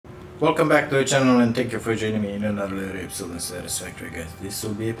Welcome back to the channel and thank you for joining me in another episode of Satisfactory, guys. This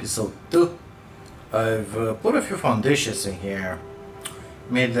will be episode 2. I've put a few foundations in here,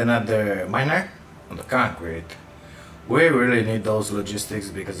 made another miner on the concrete. We really need those logistics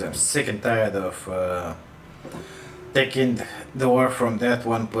because I'm sick and tired of taking the ore from that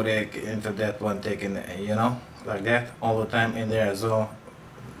one, put it into that one, taking, you know, like that all the time in there as well.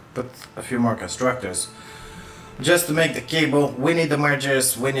 Put a few more constructors just to make the cable. We need the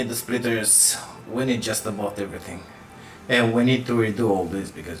mergers, we need the splitters, we need just about everything, and we need to redo all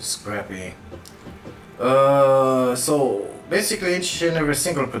this because it's crappy. So basically each and every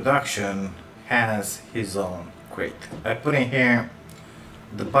single production has his own crate. I put in here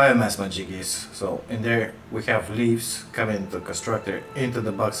the biomass majigis, so in there we have leaves coming to constructor into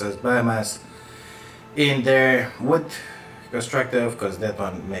the box as biomass. In there wood constructor, of course that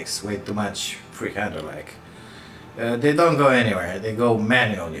one makes way too much freehander like. They don't go anywhere, they go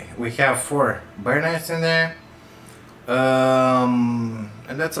manually. We have 4 burners in there, and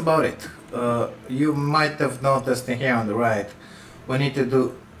that's about it. You might have noticed in here on the right, I need to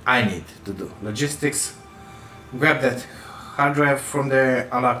do logistics. Grab that hard drive from there,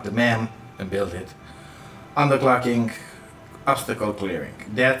 unlock the MAM and build it. Underclocking, obstacle clearing.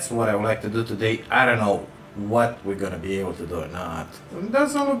 That's what I would like to do today. I don't know what we're gonna be able to do or not. It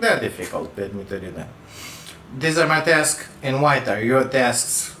doesn't look that difficult, let me tell you that. These are my tasks, and white are your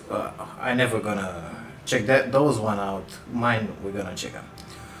tasks. I never gonna check those one out. Mine we're gonna check them.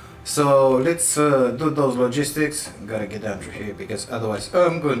 So let's do those logistics. Gotta get down through here because otherwise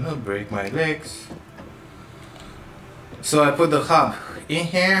I'm gonna break my legs. So I put the hub in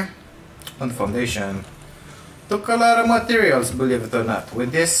here on the foundation. Took a lot of materials, believe it or not.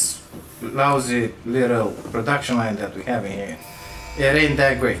 With this lousy little production line that we have in here, it ain't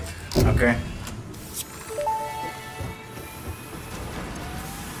that great, okay?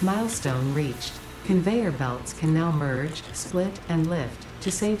 Milestone reached. Conveyor belts can now merge, split, and lift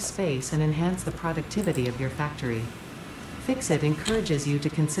to save space and enhance the productivity of your factory. Fixit encourages you to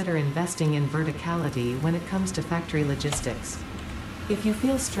consider investing in verticality when it comes to factory logistics. If you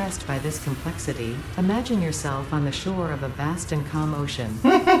feel stressed by this complexity, imagine yourself on the shore of a vast and calm ocean.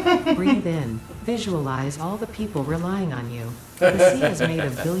 Breathe in. Visualize all the people relying on you. The sea is made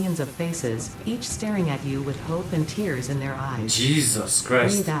of billions of faces, each staring at you with hope and tears in their eyes. Jesus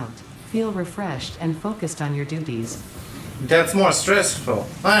Christ. Breathe out. Feel refreshed and focused on your duties. That's more stressful.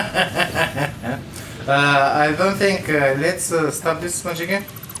 I don't think, let's stop this much again.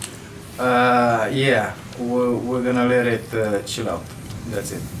 Yeah, we're gonna let it chill out.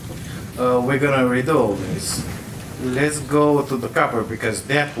 That's it. We're gonna redo all this. Let's go to the copper because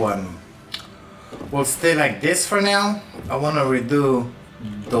that one will stay like this for now. I wanna redo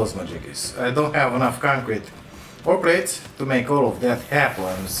those majigis. I don't have enough concrete or plates to make all of that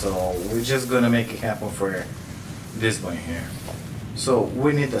happen, so we're just gonna make it happen for this one here. So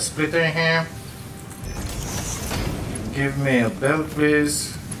we need a splitter in here. Give me a belt,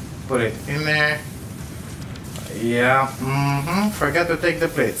 please. Put it in there. Yeah, forgot to take the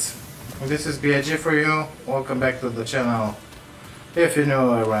plates. This is BIG for you. Welcome back to the channel. If you're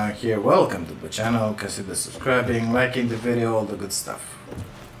new around here, welcome to the channel. Consider subscribing, liking the video, all the good stuff.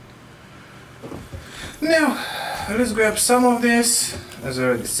 Now, let's grab some of this. As I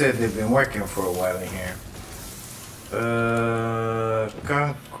already said, they've been working for a while in here.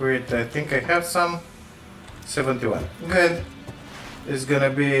 Concrete, I think I have some. 71. Good. It's gonna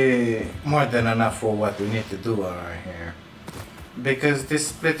be more than enough for what we need to do around here. Because these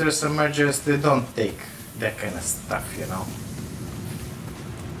splitters and mergers, they don't take that kind of stuff, you know.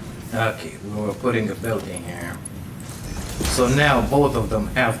 Okay, we were putting a belt in here. So now both of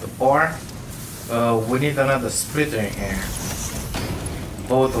them have the ore. We need another splitter in here.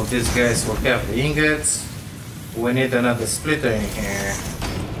 Both of these guys will have the ingots. We need another splitter in here.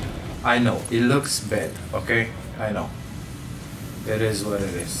 I know, it looks bad, okay? I know. It is what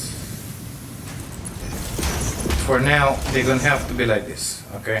it is. For now, they're gonna have to be like this,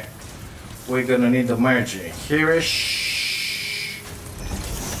 okay? We're gonna need the merger here-ish.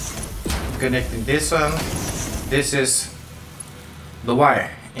 Connecting this one. This is the wire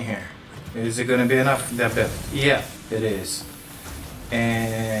in here. Is it gonna be enough? That bit? Yeah, it is.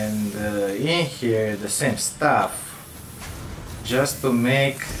 And in here, the same stuff. Just to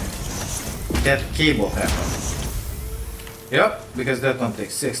make that cable happen. Yep, because that one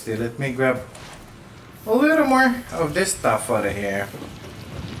takes 60. Let me grab a little more of this stuff out of here.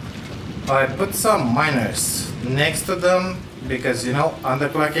 I put some miners next to them because, you know,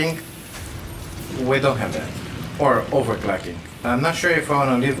 underclocking, we don't have that. Or overclocking. I'm not sure if I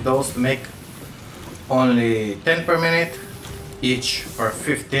want to leave those to make only 10 per minute each or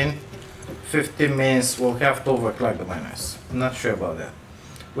 15 15 means we'll have to overclock the miners. I'm not sure about that.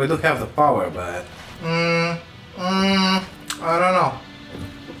 We do have the power, but I don't know.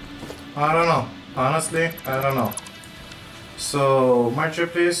 I don't know. Honestly, I don't know. So, Marcher,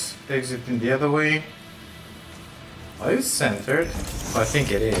 please exit in the other way. Are you centered? I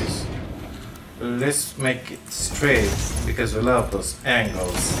think it is. Let's make it straight because we love those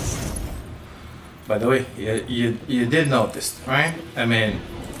angles. By the way, you did notice, right? I mean,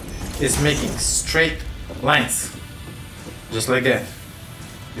 it's making straight lines, just like that.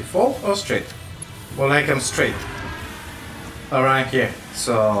 Default or straight? Well, like I'm straight around here.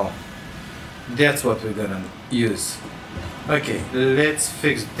 So that's what we're gonna use. Okay, let's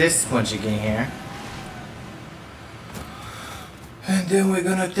fix this much again here. And then we're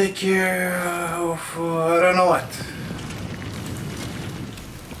gonna take care of, I don't know what.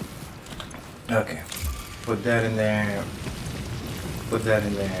 Okay, put that in there, put that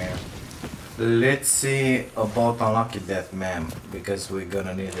in there. Let's see about unlocking that ma'am, because we're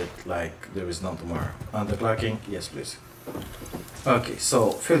gonna need it like there is no tomorrow. Underclocking, yes please. Okay,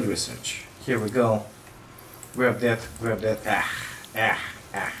 so field research, here we go. Grab that,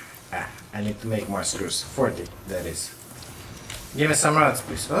 I need to make more screws, 40 that is. Give me some rods,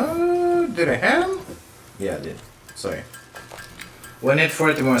 please. Oh, did I have them? Yeah, I did. Sorry. We need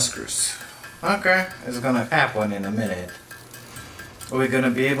 40 more screws. Okay, it's gonna happen in a minute. We're gonna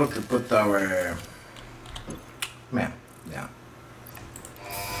be able to put our map down.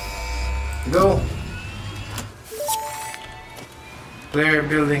 Go! Player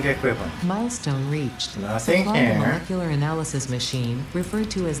building equipment. Milestone reached. Nothing Supply here. a molecular analysis machine, referred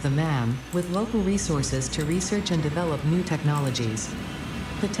to as the MAM, with local resources to research and develop new technologies.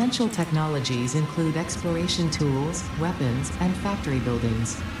 Potential technologies include exploration tools, weapons, and factory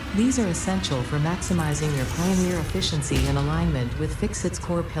buildings. These are essential for maximizing your Pioneer efficiency and alignment with Fixit's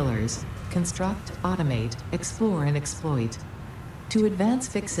core pillars: construct, automate, explore, and exploit. To advance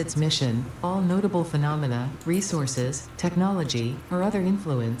Fixit's mission, all notable phenomena, resources, technology, or other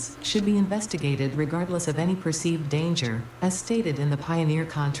influence should be investigated regardless of any perceived danger, as stated in the Pioneer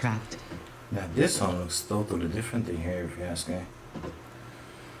contract. Now this one looks totally different in here if you ask me.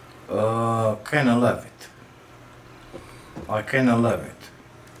 Kinda love it. I kinda love it.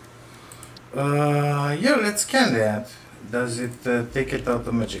 Yeah, let's scan that. Does it take it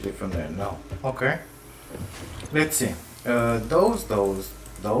automatically from there? No. Okay. Let's see. Those.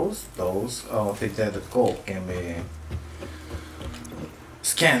 I'll take that the gold can be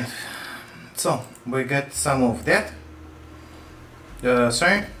scanned. So, we got some of that.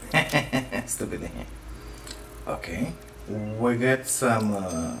 Sorry? Stupid thing. Okay. We got some,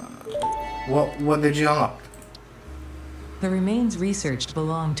 what did you unlock? The remains researched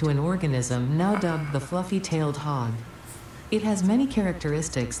belong to an organism now dubbed the fluffy-tailed hog. It has many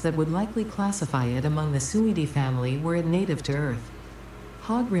characteristics that would likely classify it among the Suidae family were it native to Earth.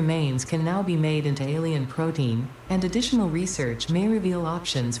 Hog remains can now be made into alien protein, and additional research may reveal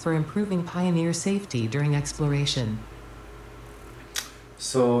options for improving Pioneer safety during exploration.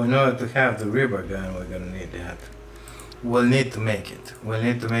 So in order to have the rubber gun, we're gonna need that. We'll need to make it. We'll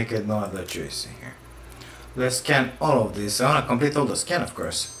need to make it, no other choice here. Let's scan all of this. I wanna complete all the scan, of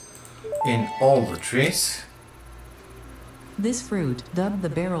course, in all the trees. This fruit, dubbed the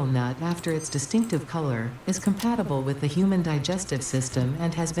barrel nut after its distinctive color, is compatible with the human digestive system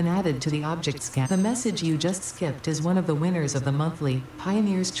and has been added to the object scan. The message you just skipped is one of the winners of the monthly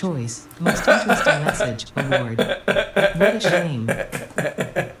Pioneer's Choice Most Interesting Message Award. What a shame.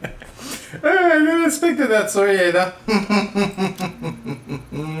 I didn't expect that, sorry Ada.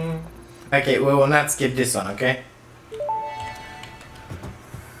 Okay, we will not skip this one, okay?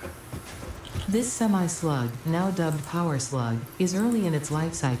 This semi-slug, now dubbed Power Slug, is early in its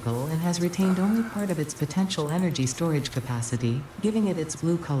life cycle and has retained only part of its potential energy storage capacity, giving it its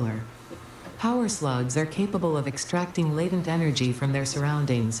blue color. Power slugs are capable of extracting latent energy from their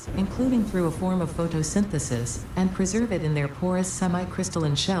surroundings, including through a form of photosynthesis, and preserve it in their porous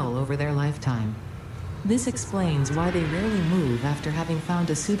semi-crystalline shell over their lifetime. This explains why they rarely move after having found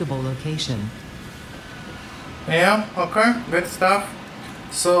a suitable location. Yeah, okay, good stuff.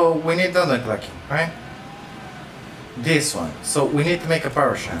 So we need underclocking, right? This one. So we need to make a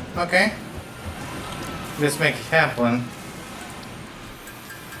power shaft. Okay. Let's make it happen.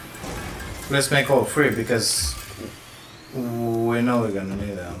 Let's make all three because we know we're gonna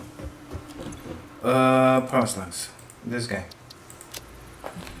need them. Power slugs. This guy.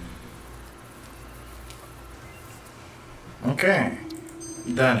 Okay.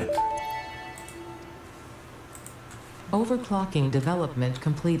 Done it. Overclocking development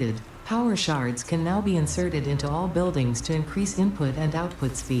completed. Power shards can now be inserted into all buildings to increase input and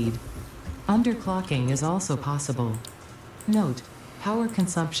output speed. Underclocking is also possible. Note, power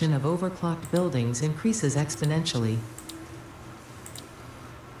consumption of overclocked buildings increases exponentially.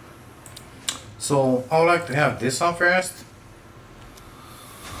 So I would like to have this one first.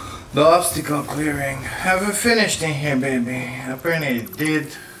 The obstacle clearing. Haven't finished in here, baby. Apparently it did.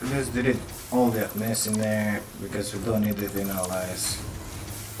 Let's delete all that mess in there because we don't need it in our lives.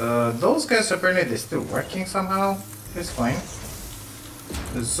 Those guys apparently they're still working somehow. It's fine.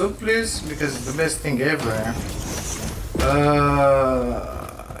 Zoom please, because it's the best thing ever.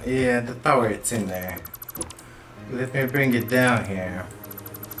 Yeah, the tower it's in there. Let me bring it down here.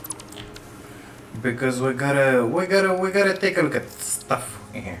 Because we gotta take a look at stuff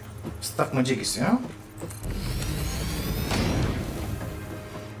in here. Stuff majigis, you know?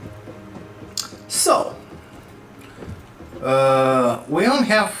 So we don't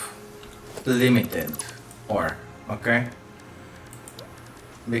have limited ore, okay?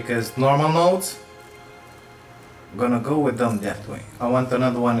 Because normal nodes gonna go with them that way. I want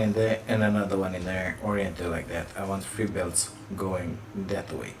another one in there and another one in there, oriented like that. I want 3 belts going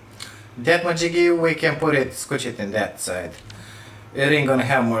that way. That majiggy we can put it, scotch it in that side. It ain't gonna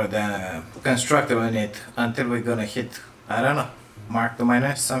have more than a constructor in it until we're gonna hit, I don't know, mark to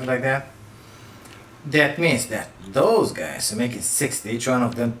minus, something like that. That means that those guys are making 60, each one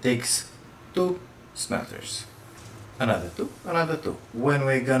of them takes 2 smelters. Another 2, another 2. When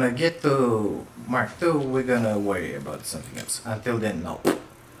we're gonna get to mark 2, we're gonna worry about something else. Until then, no.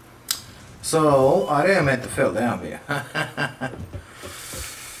 So, I really meant to fill down here.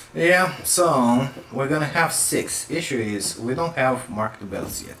 Yeah, so we're gonna have 6. Issue is we don't have marked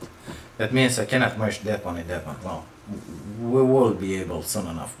belts yet. That means I cannot merge that one and that one. Well, we will be able soon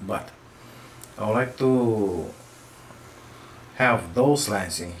enough, but I would like to have those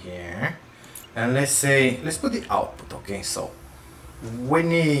lines in here. And let's put the output, okay? So we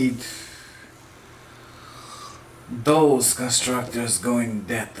need those constructors going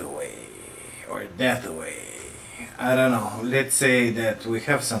that way or that way. I don't know. Let's say that we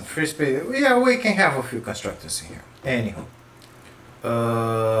have some free space. Yeah, we can have a few constructors in here. Anyhow,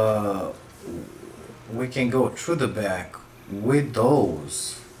 we can go through the back with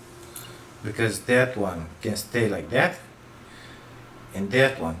those because that one can stay like that, and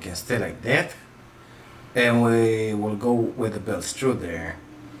that one can stay like that, and we will go with the belts through there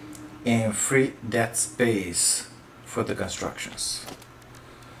and free that space for the constructors.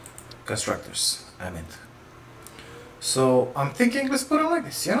 I meant. So I'm thinking let's put them like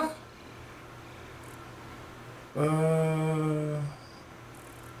this, you know?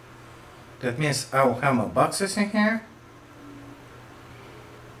 That means I will have my boxes in here.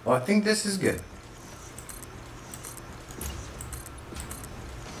 Oh, I think this is good.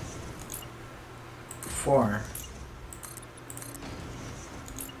 Four,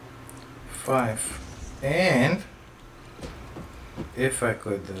 5, and if I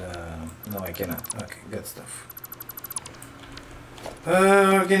could, no I cannot. Okay, good stuff.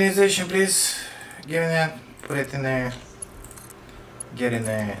 Organization, please. Give me that. Put it in there. Get in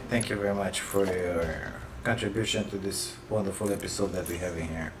there. Thank you very much for your contribution to this wonderful episode that we have in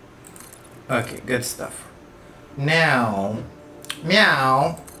here. Okay, good stuff. Now,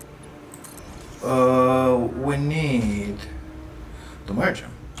 meow. We need to merge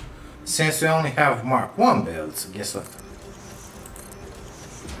them. Since we only have Mark 1 builds, guess what?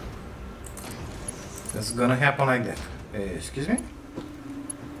 It's gonna happen like that. Excuse me?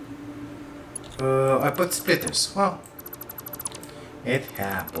 I put splitters. Well, it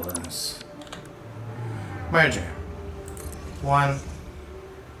happens. Merger. 1,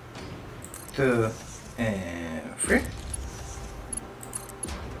 2, and 3.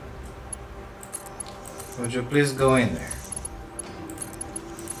 Would you please go in there?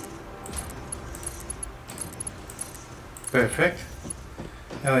 Perfect.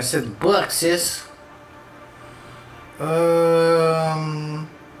 Now I said boxes.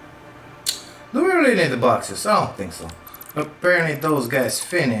 Do we really need the boxes? I don't think so. Apparently those guys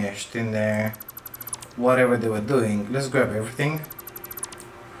finished in there whatever they were doing. Let's grab everything.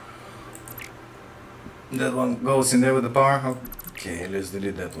 That one goes in there with the power. Okay, let's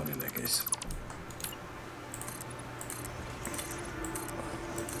delete that one in that case.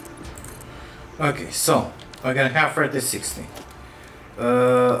 Okay, so we're gonna have 3060.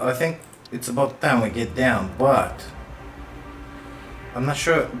 I think it's about time we get down, but I'm not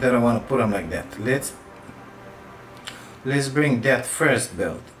sure that I want to put them like that. Let's bring that first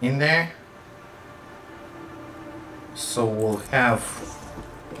belt in there, so we'll have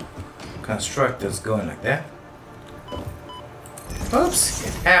constructors going like that. Oops,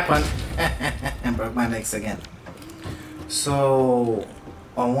 it happened. I broke my legs again. So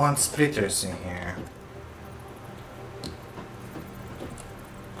I want splitters in here.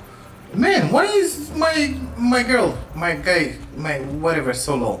 Man, why is my girl, my guy, my whatever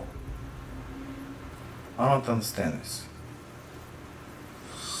so low? I don't understand this.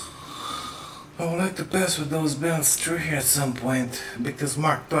 I would like to pass with those belts through here at some point, because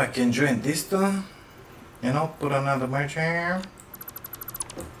Mark II can join this two, and I'll put another merge here.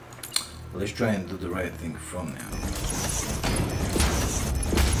 Let's try and do the right thing from now.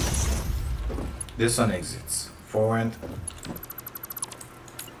 This one exits forward.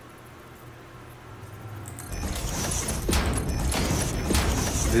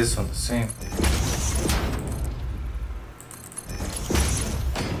 This one the same.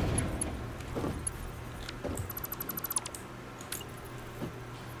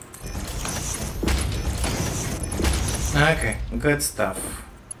 Okay, good stuff.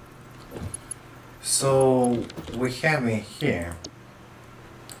 So we have it here.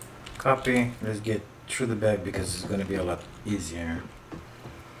 Copy. Let's get through the back because it's gonna be a lot easier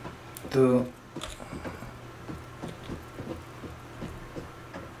to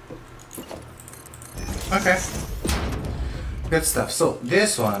okay. Good stuff. So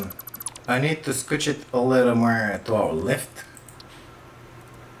this one I need to scooch it a little more to our left.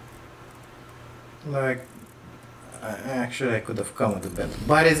 Like actually I could have come with a bit,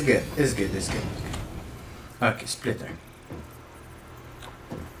 but it's good. It's good. It's good. Okay, splitter.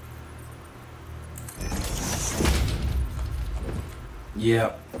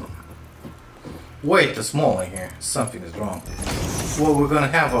 Yeah. Way too small in here. Something is wrong. Well, we're gonna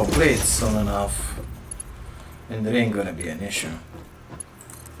have our blades soon enough, and it ain't gonna be an issue.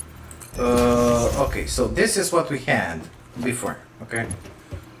 Okay, so this is what we had before. Okay,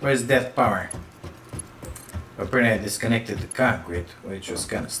 where's that power? Apparently I disconnected the concrete, which was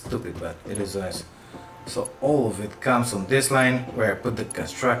kind of stupid, but it is nice. So all of it comes on this line where I put the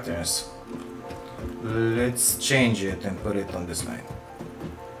constructors. Let's change it and put it on this line.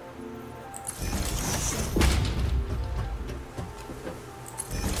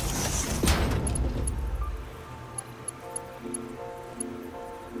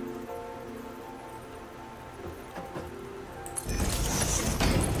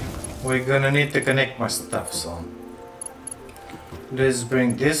 We're gonna need to connect more stuff, so let's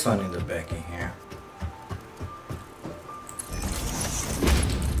bring this one in the back in here.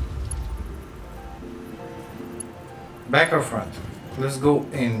 Back or front? Let's go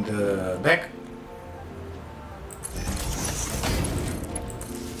in the back.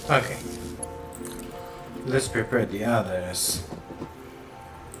 Okay. Let's prepare the others.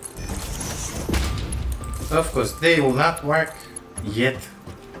 Of course, they will not work yet,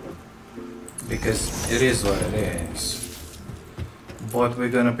 because it is what it is, but we're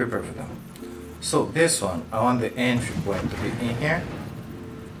gonna prepare for them. So this one, I want the entry point to be in here.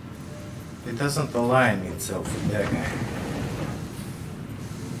 It doesn't align itself with that guy.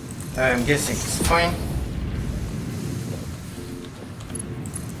 I'm guessing it's fine.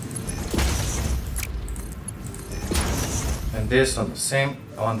 And this one the same,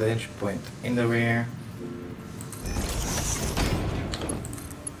 I want the entry point in the rear.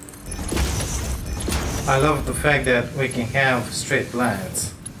 I love the fact that we can have straight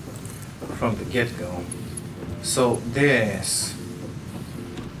lines from the get-go. So this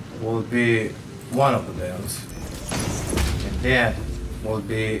will be one of the belts, and that will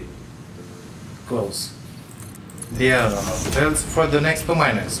be close. The other one of the belts for the next two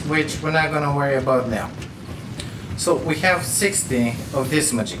miners, which we're not gonna worry about now. So we have 60 of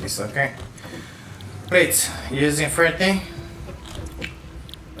this magicus, okay? Plates using 30.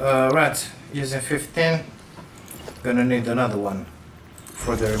 Rods using 15. Gonna need another one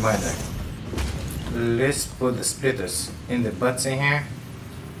for the reminder. Let's put the splitters in the butts in here.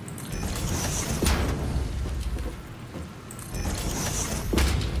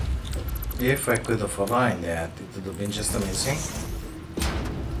 If I could have aligned that, it would have been just amazing.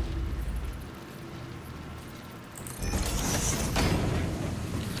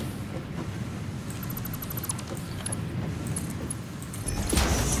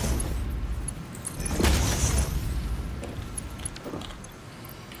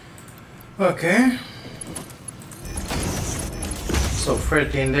 Okay. So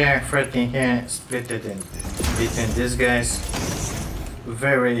 13 there, 13 here, split it in between these guys.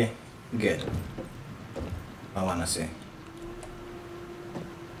 Very good, I wanna say.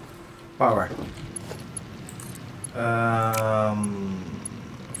 Power.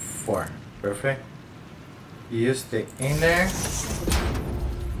 4. Perfect. You stay in there.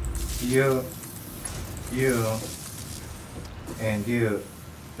 You, and you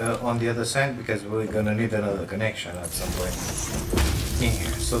on the other side, because we're gonna need another connection at some point. in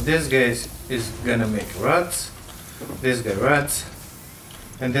here. So this guy is gonna make rods, this guy rods,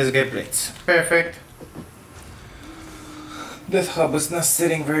 and this guy plates. Perfect. This hub is not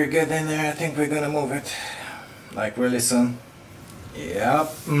sitting very good in there. I think we're gonna move it like really soon.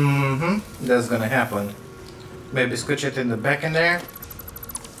 Yep. That's gonna happen. Maybe switch it in the back in there.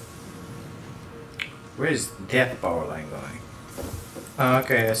 Where is that power line going? Oh,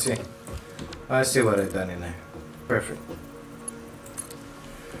 okay, I see. I see what I've done in there. Perfect.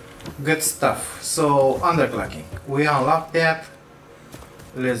 Good stuff. So underclocking. We unlock that.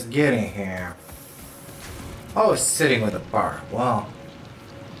 Let's get in here. Oh, it's sitting with the power. Wow.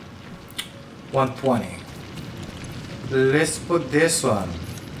 120. Let's put this one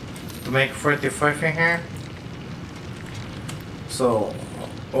to make 45 in here. So,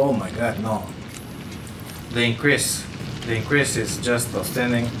 oh my god, no. The increase is just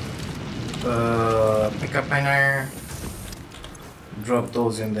outstanding. Pick up miner. Drop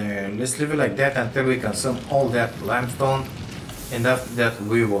those in there. Let's leave it like that until we consume all that limestone. And after that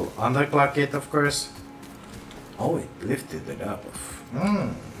we will underclock it, of course. Oh, it lifted it up.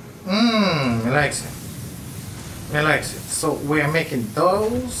 It likes it. It likes it. So we are making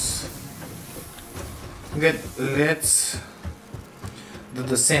those. Good. Let's do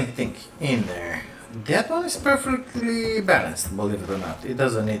the same thing in there. That one is perfectly balanced, believe it or not. It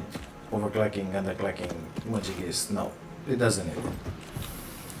doesn't need overclocking, underclocking, mujigis. No, it doesn't need it.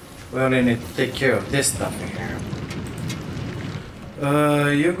 We only need to take care of this stuff in here.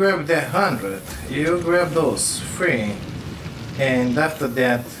 You grab that 100, you grab those 3, and after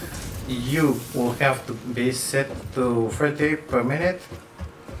that you will have to be set to 30 per minute.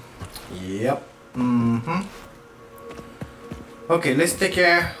 Yep. Okay, let's take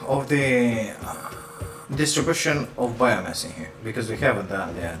care of the distribution of biomass in here, because we haven't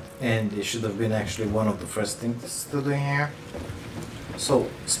done that, and it should have been actually one of the first things to do in here. So,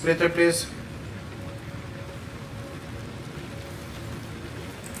 splitter please.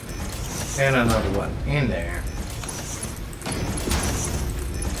 And another one in there.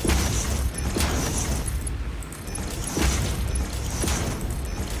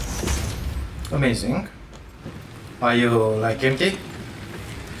 Amazing. Are you like empty?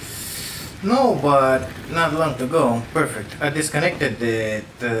 No, but not long to go. Perfect. I disconnected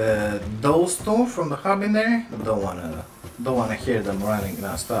those two from the hub in there. Don't wanna hear them running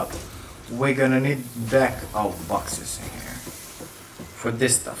non-stop. We're gonna need backup boxes in here for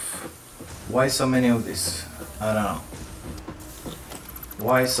this stuff. Why so many of this? I don't know.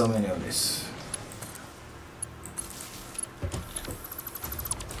 Why so many of this?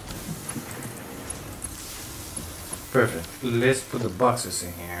 Perfect. Let's put the boxes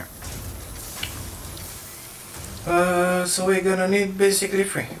in here. So we're gonna need basically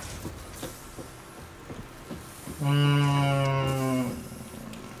 3.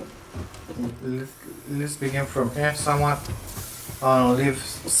 Let's begin from here somewhat. I'll leave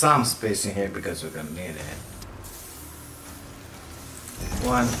some space in here because we're gonna need it.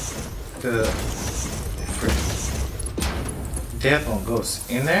 1, 2, 3. That one goes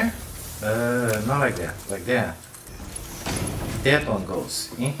in there. Not like that, like that. That one goes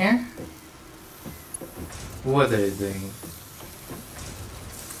in here. What are you doing?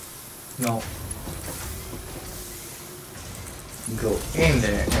 No. Go in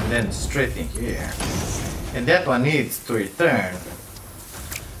there and then straight in here. And that one needs to return.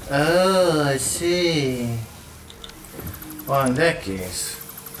 Oh, I see. Well, in that case,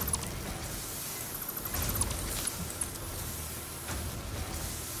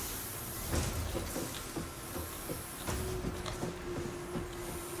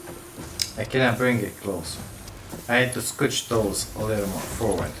 I cannot bring it closer. I had to scooch those a little more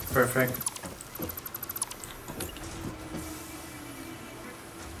forward. Perfect.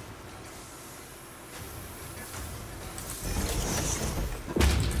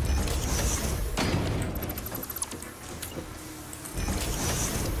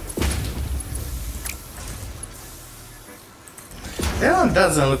 That one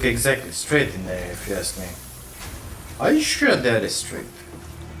doesn't look exactly straight in there, if you ask me. Are you sure that is straight?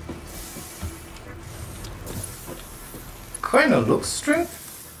 Kinda looks straight.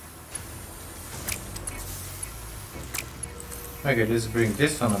 Okay, let's bring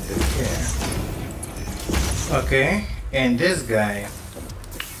this one up here. Okay, and this guy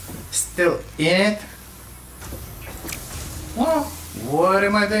still in it. Well, what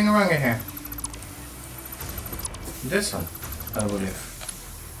am I doing wrong in here? This one, I believe.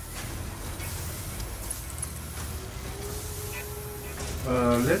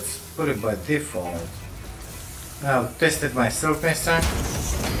 Let's put it by default. I'll test it myself next time.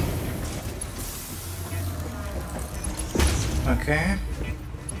 Okay.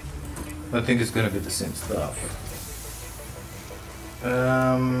 I think it's gonna be the same stuff.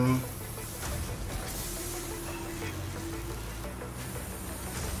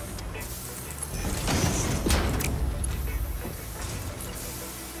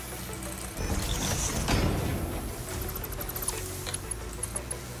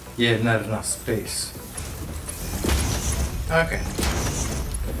 Yeah, not enough space. Okay.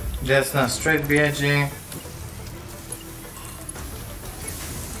 That's not straight BIG.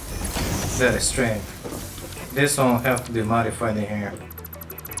 That is straight. This one will have to be modified in here.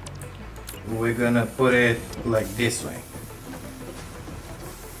 We're gonna put it like this way.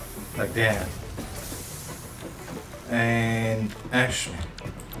 Like that. And actually,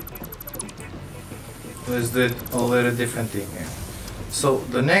 let's do it a little different thing here. So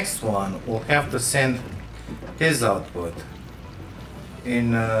the next one will have to send his output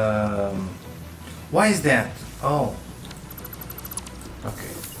in why is that? Oh,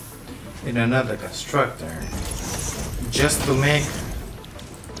 okay, in another constructor, just to make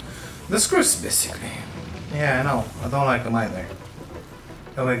the screws basically. Yeah, I know, I don't like them either.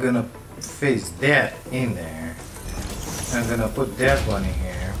 And we're gonna face that in there. I'm gonna put that one in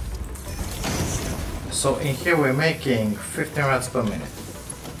here. So in here we're making 15 rods per minute.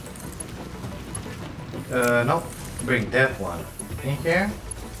 No, bring that one in here.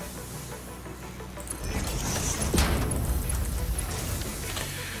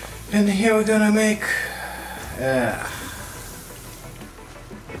 And here we're gonna make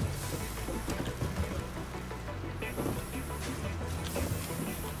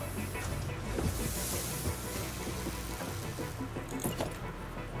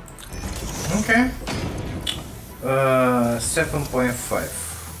okay. 7.5.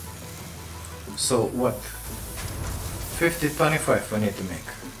 So what? 50-25 we need to make.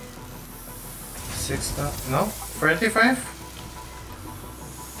 6, no, 35?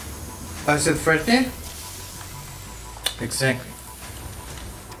 I said 30? Exactly.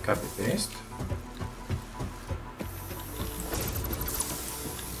 Copy paste.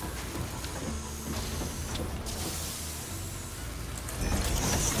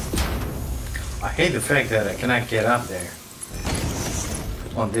 I hate the fact that I cannot get up there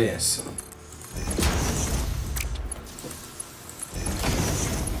on this.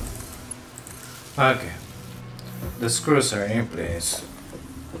 Okay, the screws are in place.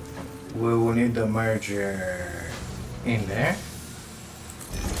 We will need the merger in there.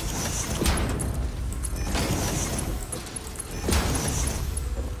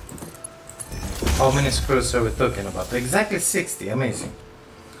 How many screws are we talking about? Exactly 60, amazing.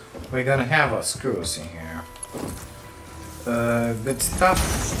 We're gonna have our screws in here. Good stuff.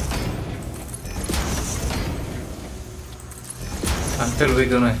 Until we're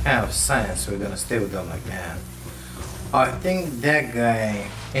gonna have science, we're gonna stay with them like that. I think that guy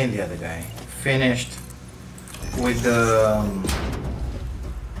and the other guy finished with the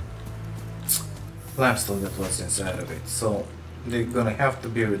limestone that was inside of it. So they're gonna have to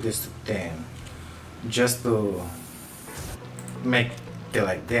be reduced to 10 just to make it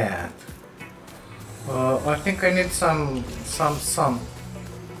like that. I think I need some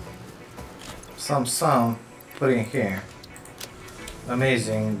put in here.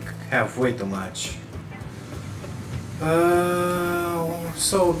 Amazing, have way too much.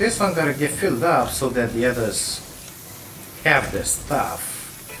 So this one gotta get filled up so that the others have the stuff.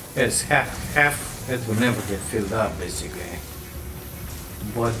 It's half, it will never get filled up basically.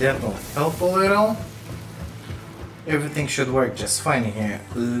 But that will help a little. Everything should work just fine here.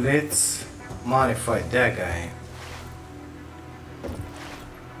 Let's modify that guy.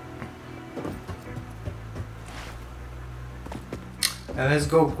 And let's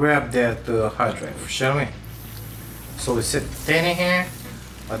go grab that hard drive, shall we? So we set 10 in here.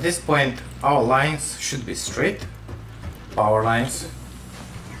 At this point, our lines should be straight. Power lines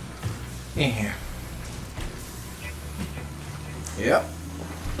in here. Yep,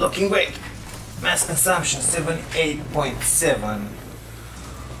 looking great. Mass consumption 78.7.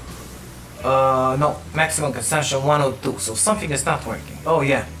 No, maximum consumption 102. So something is not working. Oh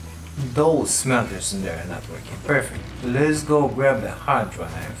yeah, those smelters in there are not working. Perfect. Let's go grab the hard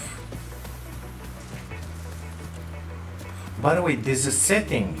drive. By the way, there's the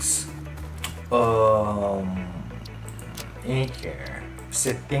settings in here.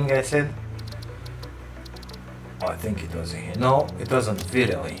 Setting, I said. Oh, I think it was in here. No, it wasn't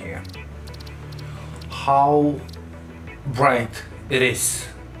video in here. How bright it is.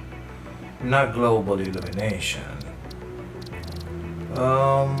 Not global illumination.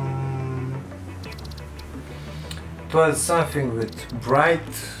 It was something with bright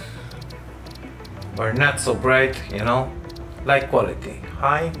or not so bright, you know. Light quality,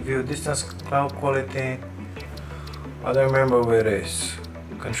 high view distance, cloud quality. I don't remember where it is.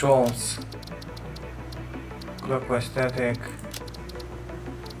 Controls, clockwise static.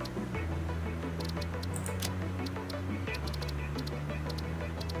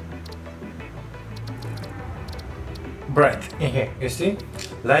 Bright in here, you see?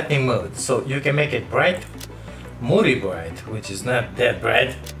 Lighting mode, so you can make it bright, moody bright, which is not that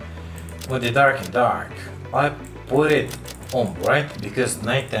bright, with the dark and dark. I put it on bright because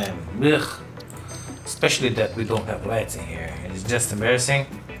nighttime, ugh, especially that we don't have lights in here. It's just embarrassing.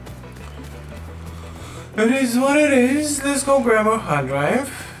 It is what it is. Let's go grab our hard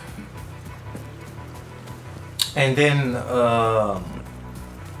drive. And then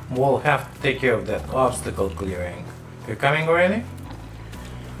we'll have to take care of that obstacle clearing. You're coming already?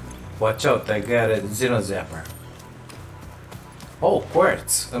 Watch out, I got a Xeno Zapper. Oh,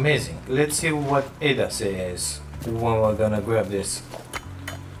 quartz. Amazing. Let's see what Ada says when we're gonna grab this.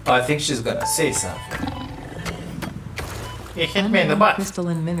 Oh, I think she's gonna say something. It hit me in the butt.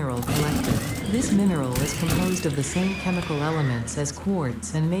 Crystalline mineral collected. This mineral is composed of the same chemical elements as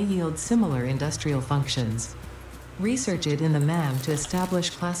quartz and may yield similar industrial functions. Research it in the MAM to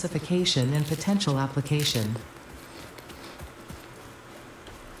establish classification and potential application.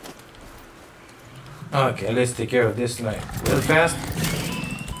 Okay, let's take care of this like real fast.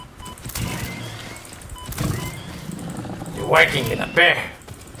 You're working in a pair.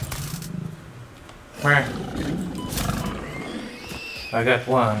 Where? I got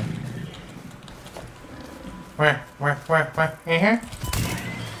one. Where? In here?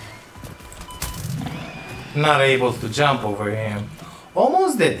 Not able to jump over him.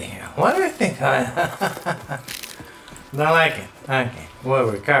 Almost did here. What do you think? Don't like it. Okay.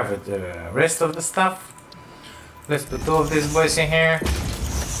 Well, we covered the rest of the stuff. Let's put all of these boys in here.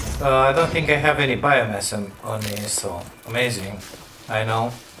 I don't think I have any biomass on me, so amazing. I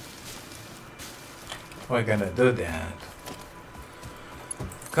know. We're gonna do that.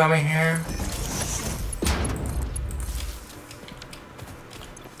 Come in here.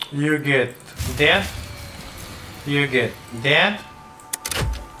 You get that. You get that.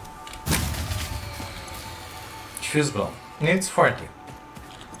 Fuse blow. Needs 40.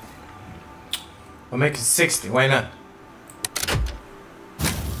 We'll make it 60. Why not?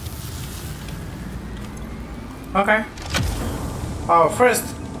 Okay. Our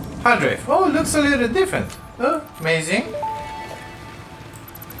first hard drive. Oh, it looks a little different. Oh, amazing.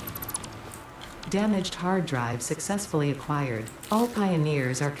 Damaged hard drive successfully acquired. All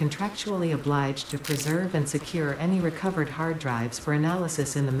pioneers are contractually obliged to preserve and secure any recovered hard drives for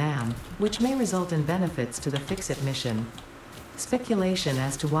analysis in the MAM, which may result in benefits to the Fix-It mission. Speculation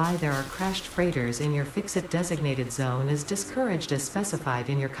as to why there are crashed freighters in your Fix-It designated zone is discouraged as specified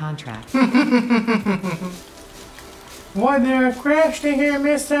in your contract. Why they are crashed in here,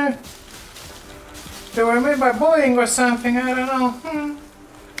 mister? They were made by Boeing or something, I don't know.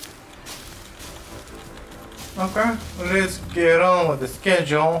 Okay, let's get on with the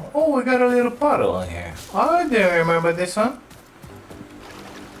schedule. Oh, we got a little puddle in here. I didn't remember this one.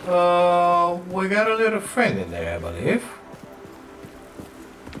 We got a little friend in there, I believe.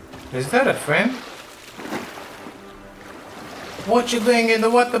 Is that a friend? What you doing in the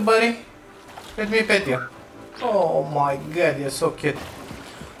water, buddy? Let me pet you. Oh my god, you're so cute.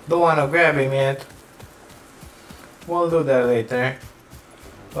 Don't wanna grab him yet. We'll do that later.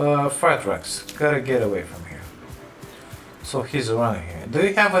 Fire trucks. Gotta get away from here. So he's around here. Do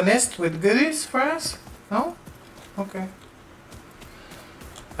you have a nest with goodies for us? No? Okay.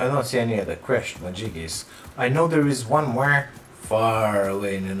 I don't see any other crashed majiggies. I know there is one more far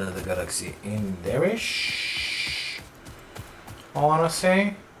away in another galaxy. In there-ish? I wanna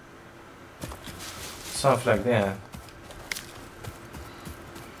say. Something like that.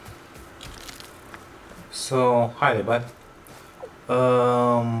 So, hi there, bud.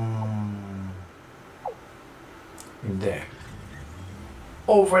 In there.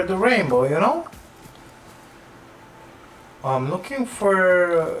 Over the rainbow, you know? I'm looking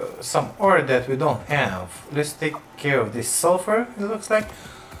for some ore that we don't have. Let's take care of this sulfur, it looks like.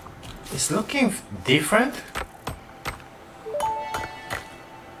 It's looking different.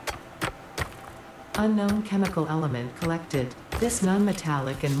 Unknown chemical element collected. This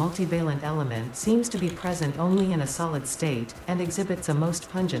non-metallic and multivalent element seems to be present only in a solid state and exhibits a most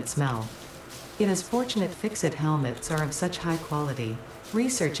pungent smell. It is fortunate Fix-It helmets are of such high quality.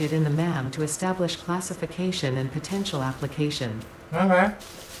 Research it in the MAM to establish classification and potential application. Okay.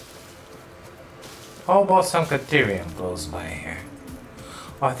 How about some Caterium close by here?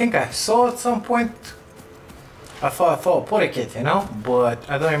 I think I saw at some point. I thought a kit, you know, but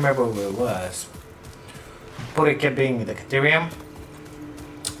I don't remember where it was. put it being the Caterium.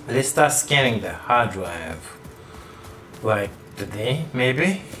 Let's start scanning the hard drive. Like today,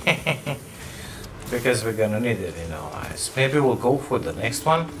 maybe? Because we're gonna need it in our lives. Maybe we'll go for the next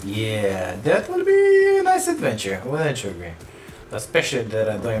one. Yeah, that will be a nice adventure, wouldn't you agree? Especially that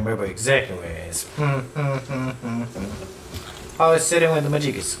I don't remember exactly where it is. How is sitting with the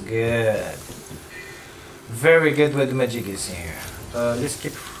Magicus? Good. Very good with the Magicus here. Let's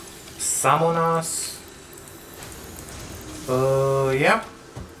keep summon us. Yeah.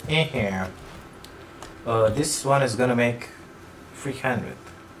 In here. This one is gonna make 300.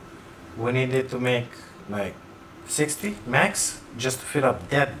 We needed to make like 60 max just to fill up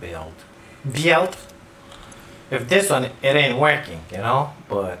that build. If this one it ain't working, you know,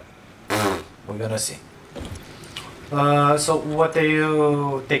 but we're gonna see. So what are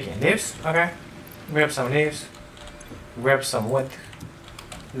you taking? Leaves? Okay. Grab some leaves. Grab some wood.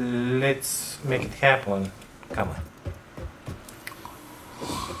 Let's make it happen. Come on.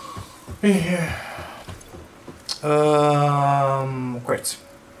 Yeah. Quartz.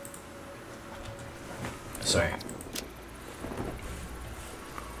 Sorry.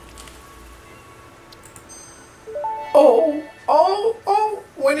 Oh,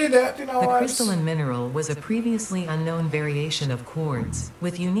 we need that, you know. The crystalline mineral was a previously unknown variation of quartz,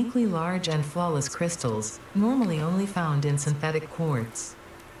 with uniquely large and flawless crystals, normally only found in synthetic quartz.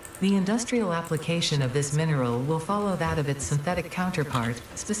 The industrial application of this mineral will follow that of its synthetic counterpart,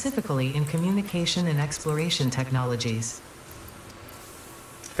 specifically in communication and exploration technologies.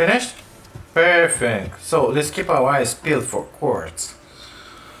 Finished? Perfect. So let's keep our eyes peeled for quartz.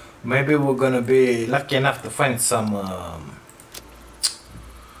 Maybe we're gonna be lucky enough to find some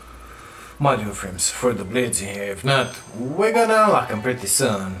module frames for the blades here. If not, we're gonna unlock them pretty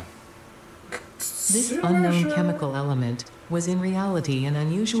soon. This unknown chemical element was in reality an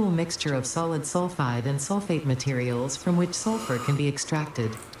unusual mixture of solid sulfide and sulfate materials from which sulfur can be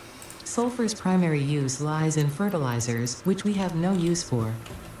extracted. Sulfur's primary use lies in fertilizers, which we have no use for.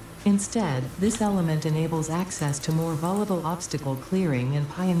 Instead, this element enables access to more volatile obstacle clearing and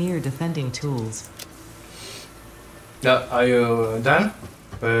pioneer defending tools. Are you done?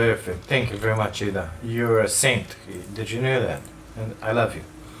 Perfect. Thank you very much, Ida. You're a saint. Did you know that? And I love you.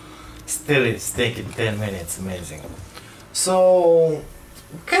 Still, it's taking 10 minutes. Amazing. So,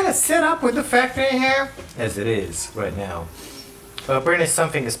 kind of set up with the factory here, as it is right now. Apparently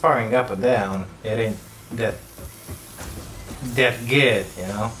something is powering up and down. It ain't that good, you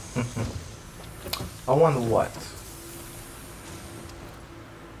know. I wonder what.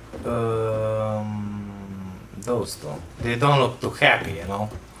 Those two. They don't look too happy, you know.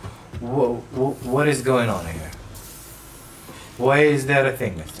 What is going on here? Why is that a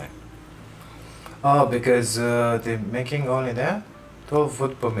thing this time? Oh, because they're making only that? 12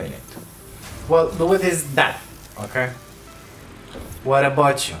 foot per minute. Well, the wood is that, okay? What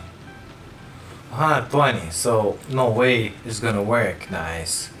about you? 120, so no way it's gonna work.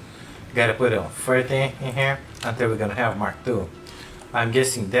 Nice. Gotta put it on 30 in here until we're gonna have Mark II. I'm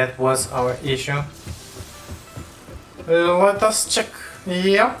guessing that was our issue. Let us check.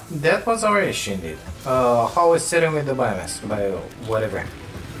 Yeah, that was our issue indeed. How is sitting with the biomass? Whatever.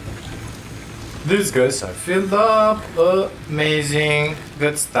 These guys are filled up. Amazing.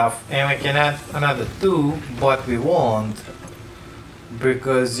 Good stuff. And we can add another 2, but we won't.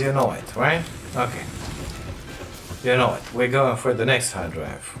 Because you know it, right? Okay. You know it. We're going for the next hard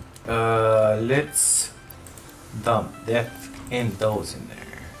drive. Let's dump that and those in there.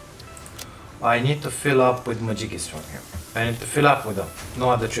 I need to fill up with Magicus from here. I need to fill up with them. No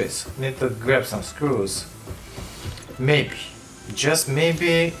other choice. Need to grab some screws. Maybe. Just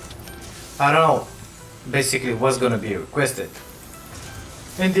maybe. I don't know. Basically what's gonna be requested.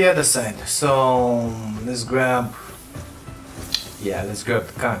 And the other side. So let's grab. Yeah, let's grab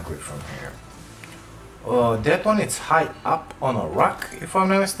the concrete from here. That one is high up on a rock, if I'm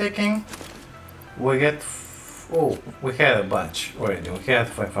not mistaken. We get. Oh, we had a bunch already. We had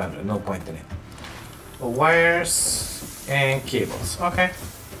 500, no point in it. Wires and cables. Okay.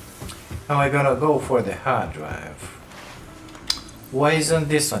 Now we're gonna go for the hard drive. Why isn't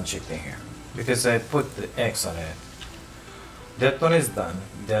this one checked in here? Because I put the X on it. That one is done.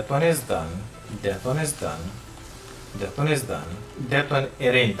 That one is done. That one is done. That one is done. That one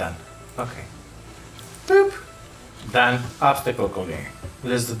it ain't done. Okay. Boop. Done. Obstacle clear.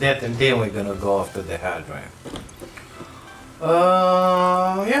 Let's do that and then we're gonna go after the hard drive.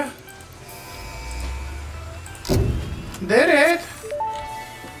 Yeah. Did it.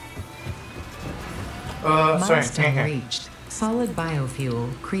 Sorry. Milestone reached. Solid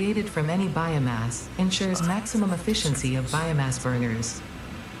biofuel, created from any biomass, ensures maximum efficiency of biomass burners.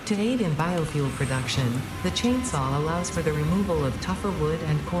 To aid in biofuel production, the chainsaw allows for the removal of tougher wood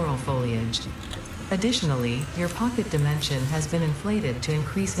and coral foliage. Additionally, your pocket dimension has been inflated to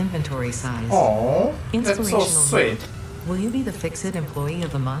increase inventory size. Oh, that's so Inspirational sweet. note. Will you be the Fix-It Employee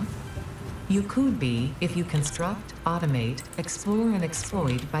of the Month? You could be if you construct, automate, explore, and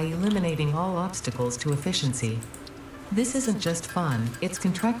exploit by eliminating all obstacles to efficiency. This isn't just fun, it's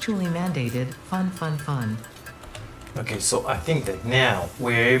contractually mandated, fun. Okay, so I think that now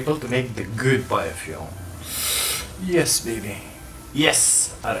we're able to make the good biofuel. Yes, baby.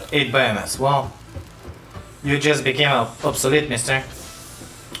 Yes, out of 8 biomass. Well, you just became obsolete, mister.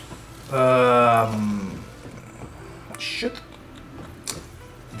 Shoot.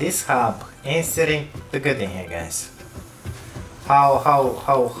 This hub ain't sitting the good in here, guys.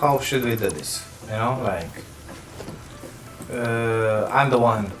 How should we do this? You know, like, I'm the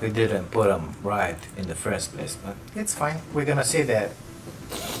one who didn't put them right in the first place, but it's fine. We're gonna see that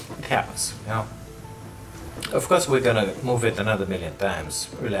it happens, you know. Of course, we're gonna move it another million times.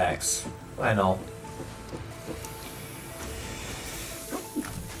 Relax. I know.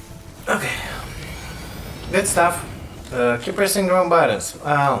 Okay. Good stuff. Keep pressing the wrong buttons.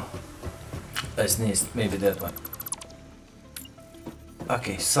 Oh. I sneezed. Maybe that one.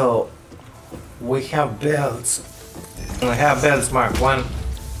 Okay, so we have belts. We have belts mark 1.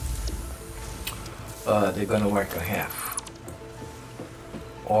 They're gonna work a half.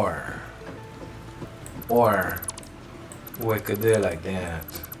 Or we could do it like that.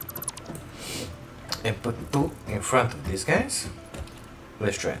 And put 2 in front of these guys.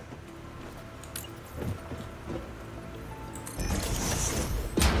 Let's try it.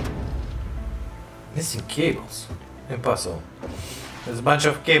 Missing cables. Impossible. There's a bunch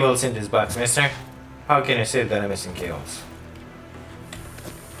of cables in this box, mister. How can you say that I'm missing cables?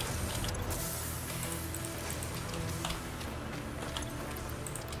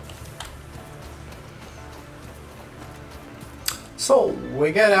 So,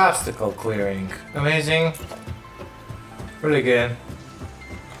 we got obstacle clearing. Amazing. Really good.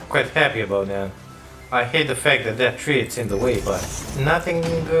 Quite happy about that. I hate the fact that that tree is in the way, but nothing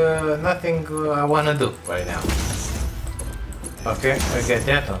I wanna do right now. Okay, I get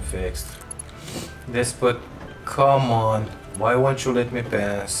that one fixed. This, but come on, why won't you let me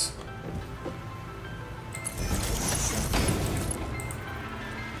pass?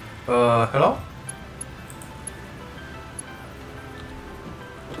 Hello?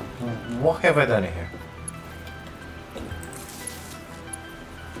 What have I done here?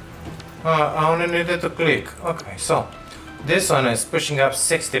 I only needed to click. Okay, so this one is pushing up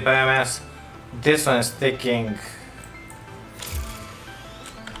 60 biomass. This one is taking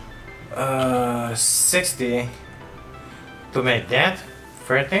 60 to make that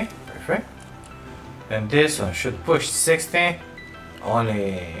 30. Perfect. And this one should push 60,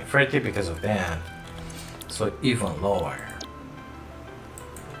 only 30 because of that. So even lower.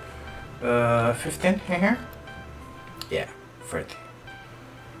 15 in here? Yeah, 30.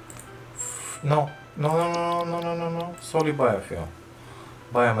 No. Solely biofuel.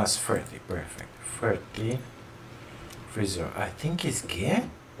 Biomass 30, perfect. 30. Freezer. I think it's good.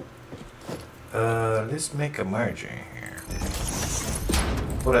 Let's make a merger here.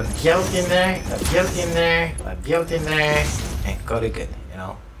 Put a guilt in there, a guilt in there, a guilt in there, and call it good, you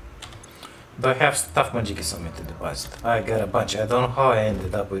know. Do I have stuff magicus on me to deposit? I got a bunch. I don't know how I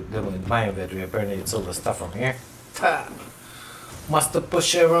ended up with them in my inventory. Apparently it's all the stuff from here. Ha! Must have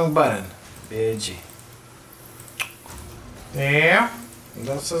pushed the wrong button. BG. Yeah,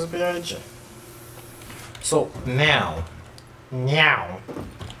 this is BG. So now, I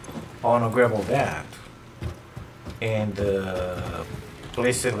wanna grab all that and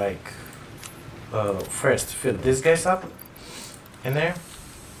place it like first fill these guys up in there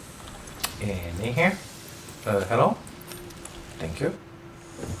and in here. Hello, thank you,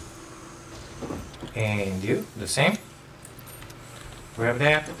 and you the same. Grab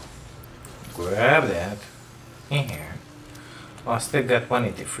that in here. I still got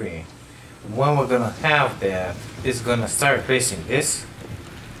 183. When we're gonna have that, it's gonna start placing this.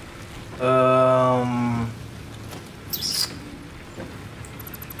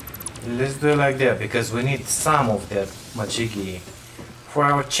 Let's do it like that because we need some of that majiggy for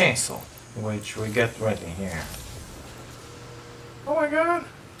our chainsaw, which we get right in here. Oh my god,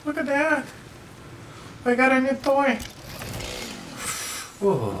 look at that! I got a new toy!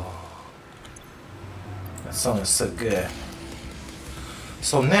 Ooh. That sounds so good.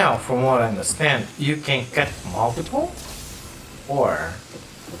 So now, from what I understand, you can cut multiple or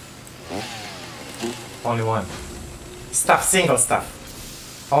only one. Stuff, single stuff.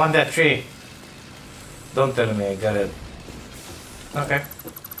 I want that tree. Don't tell me I got it. Okay.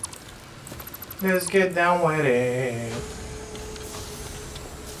 Let's get down with it.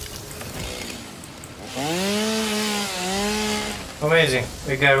 Amazing.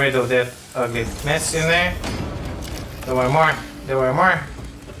 We got rid of that ugly mess in there. There were more. There were more.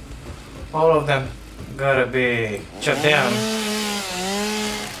 All of them gotta be shut down.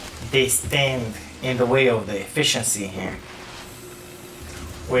 They stand in the way of the efficiency here.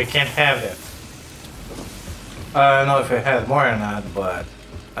 We can't have it. I don't know if it had more or not, but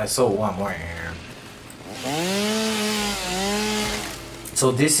I saw one more here.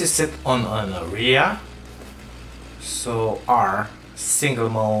 So this is set on an area. So R, single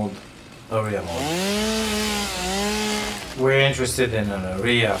mode, area mode. We're interested in an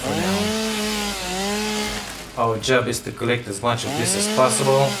area for now. Our job is to collect as much of this as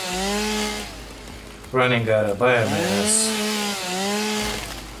possible. Running out of biomass.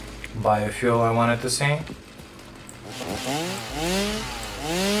 Biofuel, I wanted to say.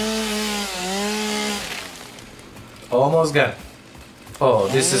 Almost got it. Oh,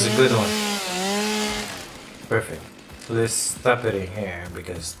 this is a good one. Perfect. Let's stop it in here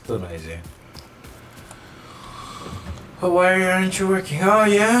because it's too noisy. Oh, why aren't you working? Oh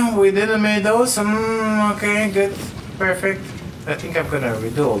yeah, we didn't make those. Okay, good. Perfect. I think I'm gonna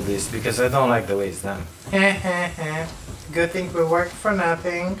redo all this because I don't like the way it's done. Good thing we worked for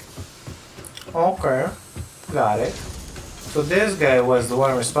nothing. Okay, got it. So this guy was the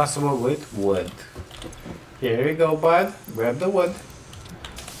one responsible with wood. Here you go, bud. Grab the wood.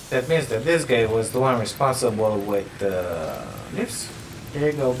 That means that this guy was the one responsible with the leaves. Here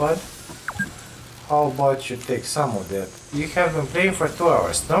you go, bud. How about you take some of that? You have been playing for 2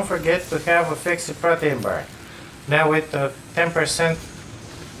 hours. Don't forget to have a fixed protein bar. Now with 10%.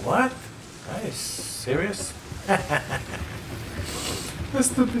 What? Are you serious? That's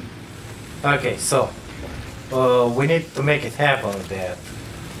stupid. Okay, so we need to make it happen with that.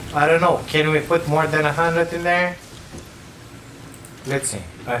 I don't know. Can we put more than 100 in there? Let's see.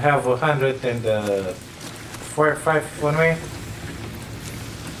 I have 100 and 4 or 5 one way.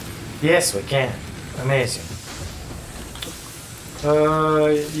 Yes, we can. Amazing.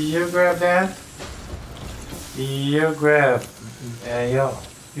 You grab that. You grab.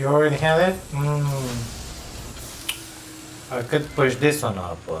 You already have it. I could push this one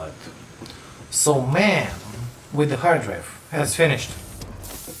up, but so man, with the hard drive has finished.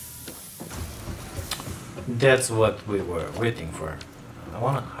 That's what we were waiting for. I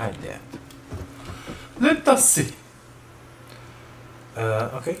want to hide that. Let us see.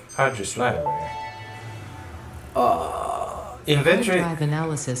 Okay, hard drive library. Inventory. Hard drive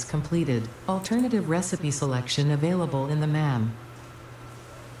analysis completed. Alternative recipe selection available in the MAM.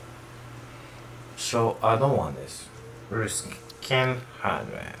 So I don't want this. Scan hard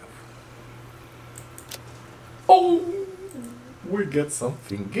drive. Oh, we got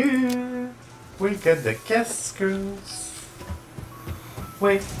something good. We got the cast screws.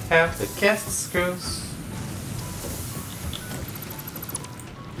 We have the cast screws.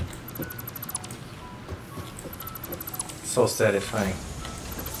 So satisfying.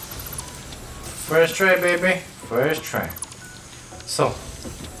 First try, baby. First try. So,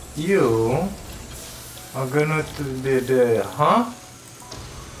 you are gonna do the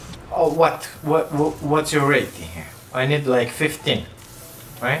Oh, what's your rating here? I need like 15,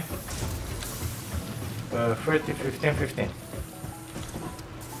 right? 30, 15, 15.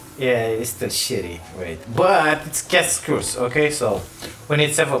 Yeah, it's still shitty, right? But it's cast screws, okay? So we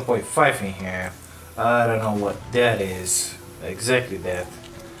need 7.5 in here. I don't know what that is. Exactly that.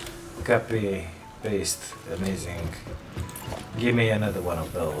 Copy, paste, amazing. Give me another one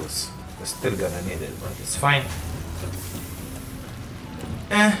of those. We're still gonna need it, but it's fine.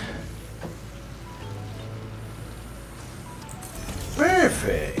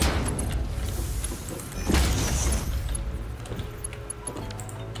 Perfect.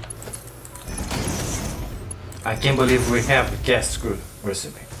 I can't believe we have the cast screw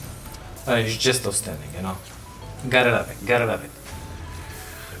recipe. It's just outstanding, you know. Gotta love it, gotta love it.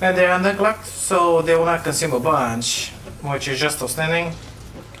 And they're underclocked, so they will not consume a bunch, which is just outstanding.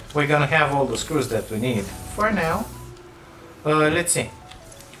 We're gonna have all the screws that we need for now. Let's see.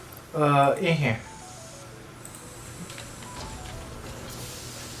 In here.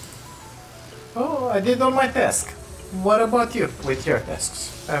 Oh, I did all my tasks. What about you with your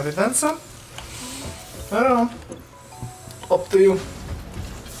tasks? Have you done some? I don't know. Up to you.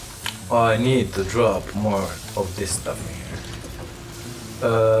 I need to drop more of this stuff in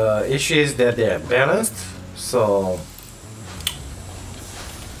here. Issue is that they are balanced, so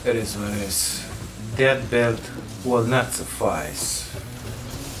it is what it is. That belt will not suffice.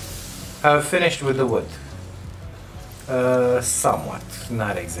 I've finished with the wood. Somewhat,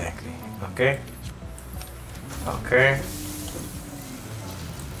 not exactly. Okay. Okay.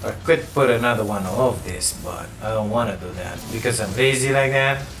 I could put another one of this, but I don't want to do that because I'm lazy like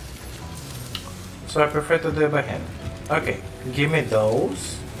that. So I prefer to do it by hand. Okay, give me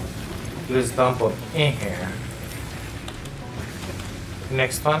those. Let's dump them in here.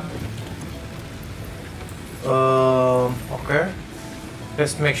 Next one. Okay.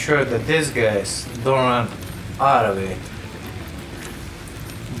 Let's make sure that these guys don't run out of it,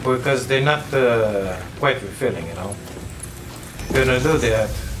 because they're not quite refilling, you know. We're gonna do that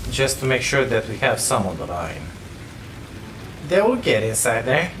just to make sure that we have some on the line. They will get inside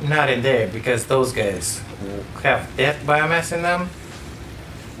there, not in there, because those guys have that biomass in them.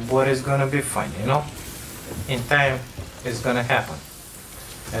 But it's gonna be fine, you know. In time, it's gonna happen.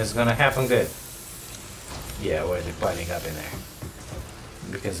 It's gonna happen good. Yeah, we're piling up in there.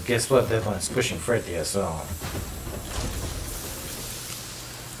 Because guess what? That one's pushing 30 as well.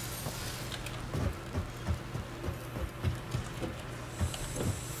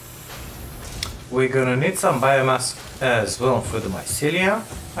 We're gonna need some biomass as well for the mycelia,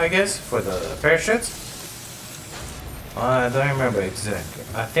 I guess, for the parachutes. I don't remember exactly.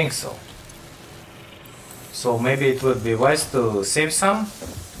 I think so. So maybe it would be wise to save some?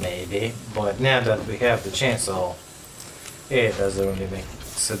 Maybe. But now that we have the chainsaw, it doesn't really make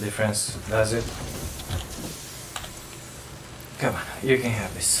a difference, does it? Come on, you can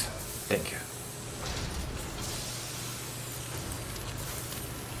have this. Thank you.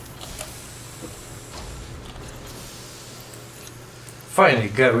 Finally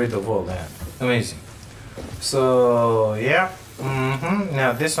got rid of all that. Amazing. So yeah.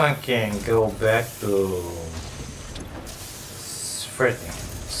 Now this one can go back to 30.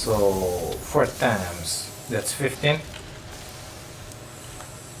 So 4 times, that's 15.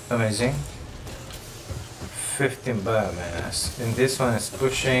 Amazing. 15 biomass. And this one is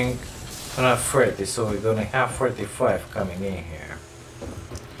pushing another 30, so we're gonna have 45 coming in here.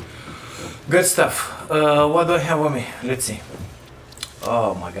 Good stuff. What do I have with me? Let's see.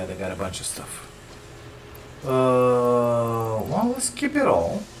 Oh my god, I got a bunch of stuff. Well, let's keep it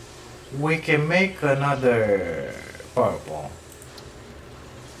all. We can make another power ball.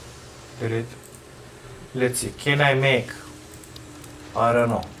 Did it? Let's see, can I make, I don't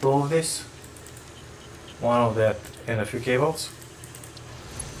know, 2 of this? 1 of that and a few cables?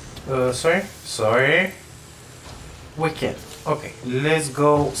 Sorry. We can. Okay, let's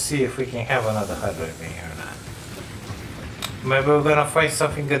go see if we can have another hard drive in here or not. Maybe we're gonna find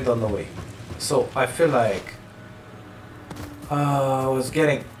something good on the way. So I feel like I was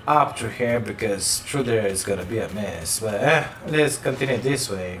getting up through here because through there is gonna be a mess. But let's continue this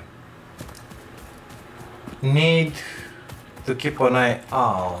way. Need to keep an eye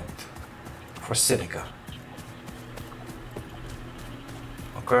out for silica.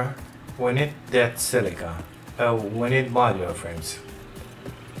 Okay, we need that silica. We need modular frames,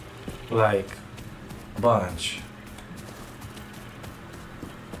 like a bunch.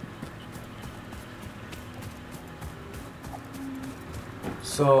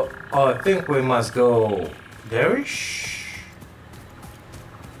 So I think we must go there-ish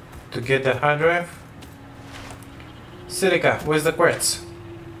to get the hard drive. Silica, where's the quartz?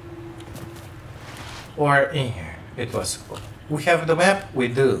 Or in here? It was. We have the map? We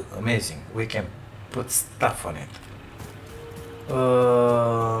do. Amazing. We can put stuff on it.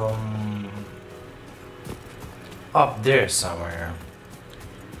 Up there somewhere.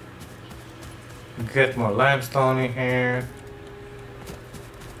 Get more limestone in here.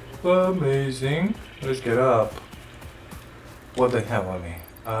 Amazing. Let's get up. What do I have on me?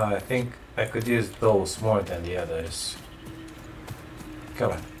 I think I could use those more than the others.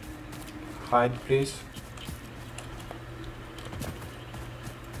 Come on. Hide, please.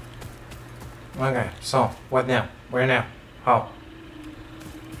 Okay, so what now? Where now? How?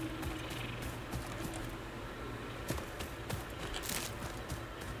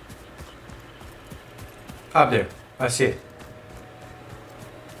 Up there. I see it.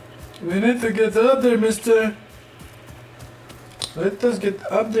 We need to get up there, mister. Let us get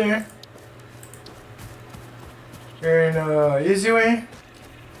up there. In an easy way.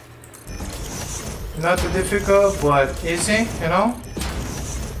 Not too difficult, but easy, you know?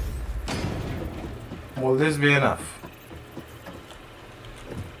 Will this be enough?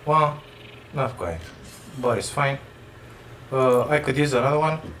 Well, not quite, but it's fine. I could use another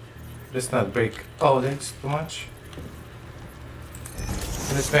one. Let's not break all this too much.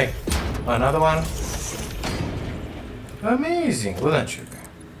 Let's make another one. Amazing, wouldn't you?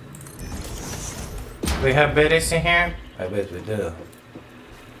 We have berries in here? I bet we do.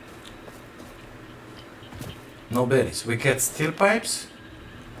 No berries. We get steel pipes?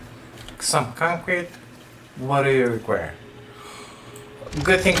 some concrete. What do you require?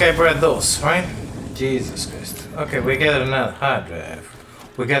 Good thing I brought those, right? Jesus Christ. Okay, we get another hard drive.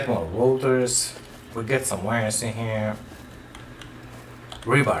 We get more routers. We get some wires in here.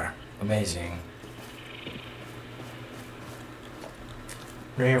 Rebar. Amazing.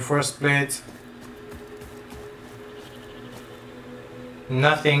 Reinforced plates.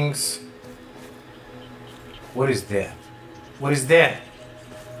 Nothing's. What is that? What is that?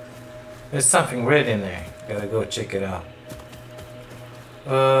 There's something red in there. Gotta go check it out.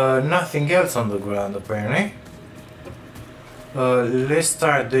 Nothing else on the ground apparently. Let's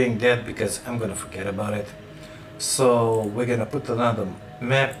start doing that because I'm gonna forget about it. So we're gonna put another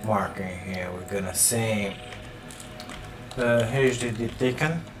map marker in here. We're gonna say HDD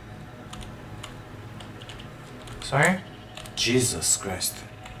taken. Sorry? Jesus Christ.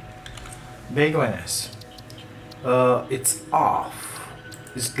 Big ones. It's off.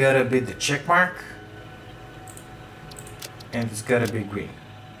 It's gotta be the check mark. And it's gotta be green.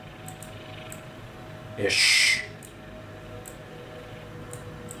 Ish.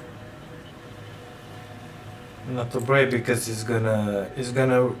 Not too bright because it's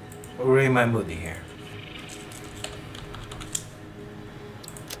gonna ruin my mood here.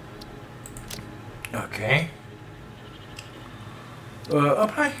 Okay.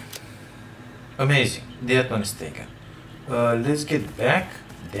 Apply. Amazing. That one is taken. Let's get back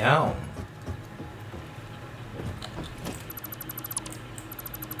down.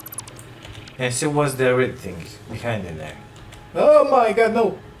 And see what's the red thing behind in there. Oh my god,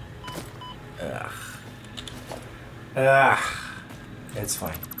 no! It's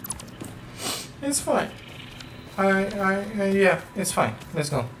fine. It's fine. Yeah, it's fine. Let's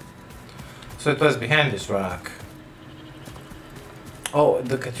go. So it was behind this rock. Oh,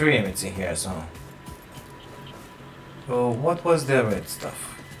 the Catrium it's in here, so. Oh, what was the red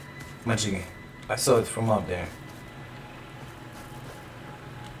stuff? Magic. I saw it from up there.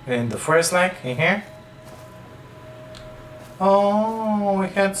 In the forest like in here. Oh, we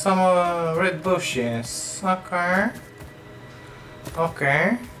had some red bushes. Okay.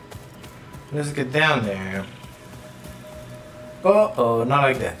 Okay. Let's get down there. Oh, not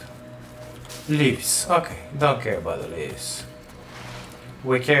like that. Leaves. Okay, don't care about the leaves.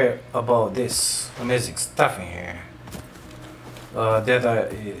 We care about this amazing stuff in here.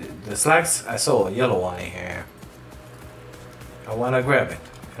 The slacks. I saw a yellow one in here. I wanna grab it.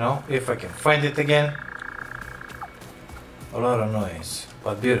 You know, if I can find it again. A lot of noise,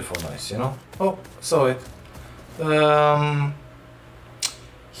 but beautiful noise, you know. Oh, saw it.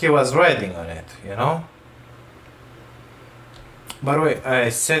 He was riding on it, you know. By the way, I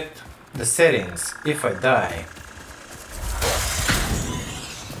set the settings. If I die,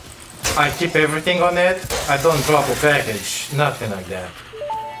 I keep everything on it. I don't drop a package, nothing like that.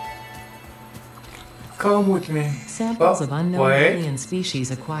 Come with me. Samples of unknown alien species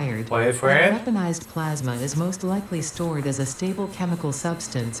acquired. Wait for it. Weaponized plasma is most likely stored as a stable chemical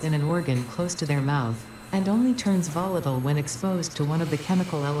substance in an organ close to their mouth, and only turns volatile when exposed to one of the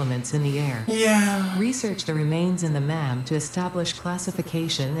chemical elements in the air. Yeah. Research the remains in the MAM to establish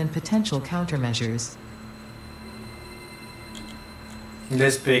classification and potential countermeasures.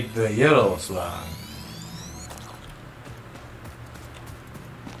 Let's pick the yellow slug.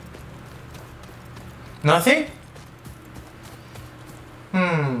 Nothing?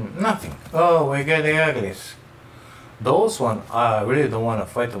 Nothing. Oh, we got the uglies. Those one, I really don't want to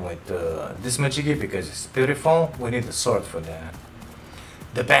fight them with this Majigi because it's beautiful. We need a sword for that.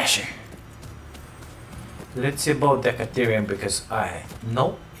 The Basher. Let's see about the Caterium because I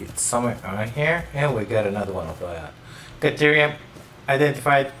know it's somewhere around here. And we got another one of Caterium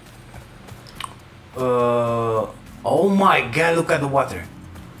identified. Oh my god, look at the water.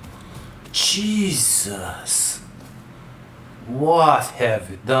 Jesus. What have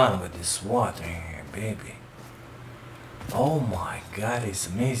you done with this water here, baby? Oh my god, it's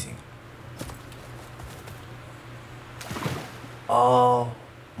amazing. Oh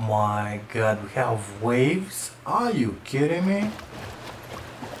my god, we have waves? Are you kidding me?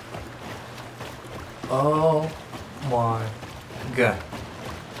 Oh my god.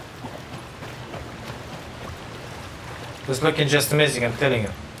 It's looking just amazing, I'm telling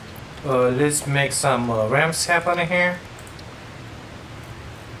you. Let's make some ramps happen here.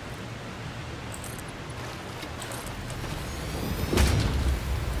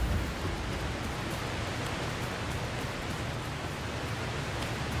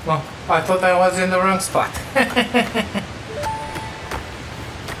 Well, I thought I was in the wrong spot.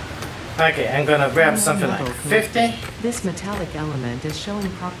 Okay, I'm gonna grab something like 50. This metallic element is showing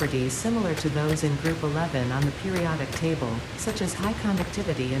properties similar to those in group 11 on the periodic table, such as high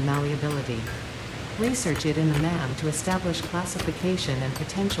conductivity and malleability. Research it in the MAM to establish classification and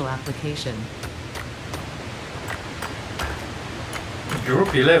potential application.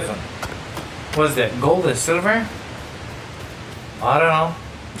 Group 11. What's that? Gold and silver? I don't know.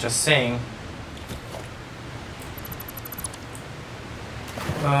 Just saying.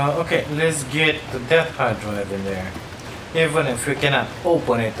 Okay, let's get that hard drive in there. Even if we cannot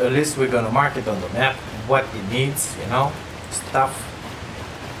open it, at least we're gonna mark it on the map what it needs, you know, stuff.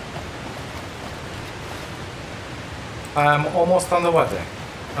 I'm almost on the water.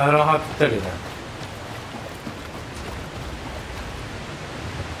 I don't know how to tell you that.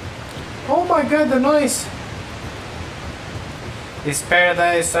 Oh my god, the noise! Is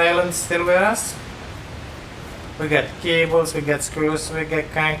Paradise Island still with us? We got cables, we got screws, we got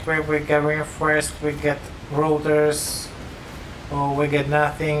concrete, we got reinforced, we got rotors. Oh, we got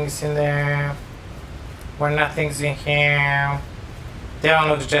nothings in there. Or nothing's in here. That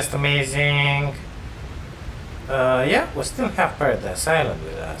looks just amazing. Yeah, we still have Paradise Island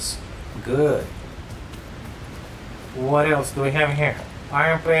with us. Good. What else do we have here?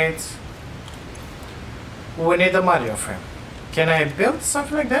 Iron plates. We need a module frame. Can I build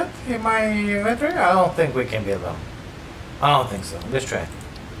something like that in my inventory? I don't think we can build them. I don't think so. Let's try.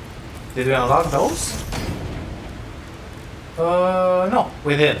 Did we unlock those? No,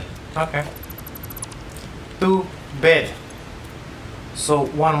 we didn't. Okay. Too bad. So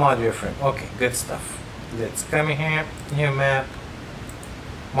one module frame. Okay, good stuff. Let's come in here. New map.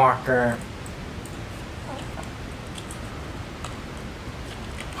 Marker.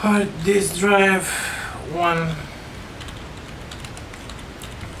 Hard disk drive. One.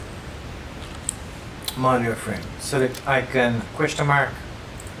 Module frame. Select icon, question mark.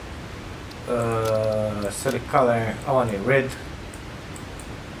 Select color. I want it red.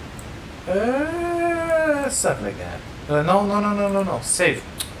 Something like that. No. Save.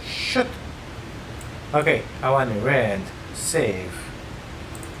 Shit. Okay, I want it red. Save.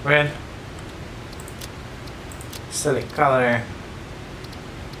 Red. Select color.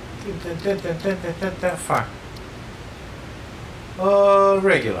 Far.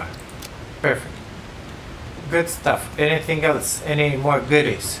 Regular. Perfect. Good stuff. Anything else? Any more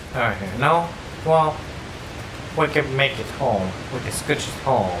goodies are here? No? Well, we can make it home. We can scooch it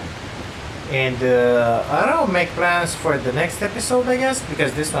home. And I don't know, make plans for the next episode, I guess,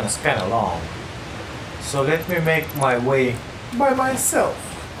 because this one is kind of long. So let me make my way by myself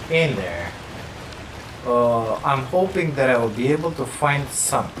in there. I'm hoping that I will be able to find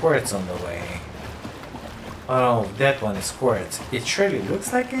some quartz on the way. Oh, that one is quartz. It surely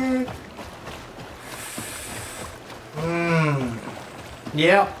looks like it.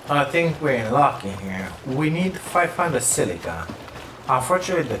 Yeah, I think we're in luck in here. We need 500 silica.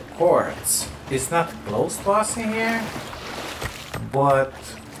 Unfortunately, the quartz is not close to us in here. But,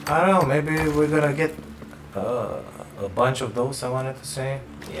 I don't know, maybe we're gonna get a bunch of those, I wanted to say.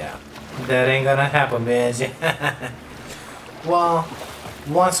 Yeah, that ain't gonna happen, man. Well,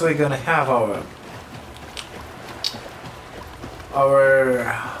 once we're gonna have our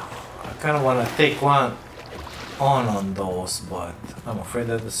I kind of want to take one on those, but I'm afraid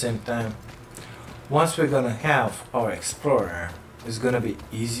at the same time, once we're gonna have our explorer, it's gonna be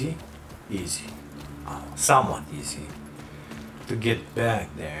easy, somewhat easy to get back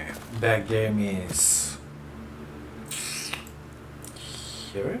there. Back there means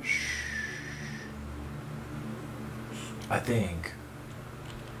here-ish, I think,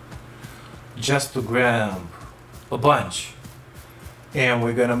 just to grab a bunch, and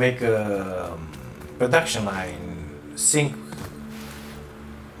we're gonna make a production line sync.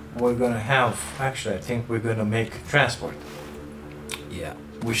 We're gonna have, actually I think we're gonna make transport. Yeah,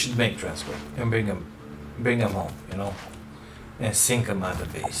 we should make transport and bring them home, you know, and sync them at the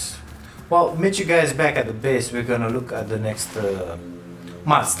base. Well, meet you guys back at the base. We're gonna look at the next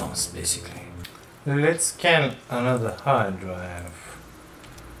milestones, basically. Let's scan another hard drive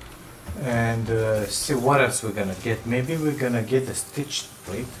and see what else we're gonna get. Maybe we're gonna get the stitched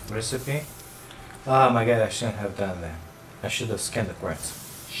plate recipe. Oh my god, I shouldn't have done that. I should have scanned the quartz.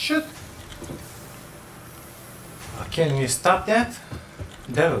 Shit! Can we stop that?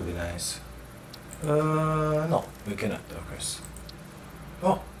 That would be nice. No, we cannot, of course.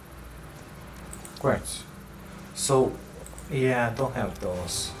 Oh! Quartz. So, yeah, I don't have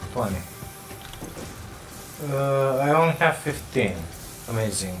those. 20. I only have 15.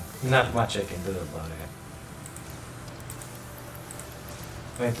 Amazing. Not much I can do about it.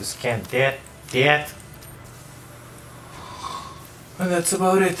 I'm going to scan that. And that's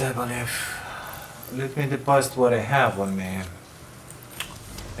about it, I believe. Let me deposit what I have on me.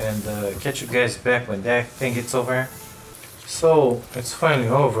 And catch you guys back when that thing gets over. So, it's finally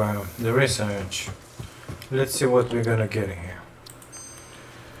over, the research. Let's see what we're gonna get in here.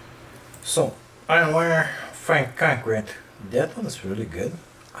 So, ironware, fine concrete. That one is really good.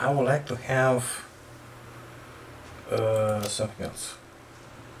 I would like to have something else.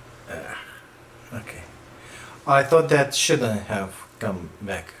 Okay. I thought that shouldn't have come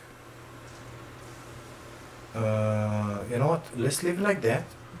back. You know what? Let's leave it like that.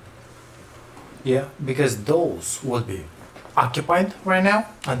 Yeah, because those will be occupied right now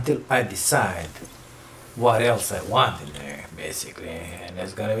until I decide what else I want in there, basically, and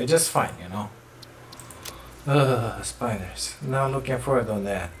it's gonna be just fine, you know. Spiders. Not looking forward on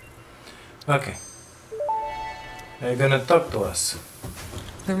that. Okay. They're gonna talk to us.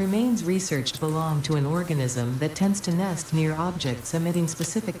 The remains researched belong to an organism that tends to nest near objects emitting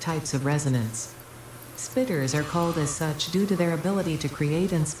specific types of resonance. Spitters are called as such due to their ability to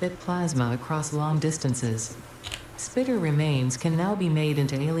create and spit plasma across long distances. Spitter remains can now be made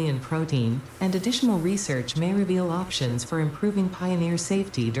into alien protein, and additional research may reveal options for improving Pioneer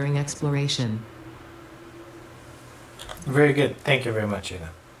safety during exploration. Very good. Thank you very much,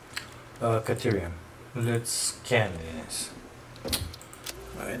 Ida. Caterium. Let's scan this.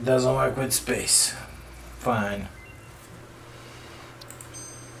 It doesn't work with space. Fine.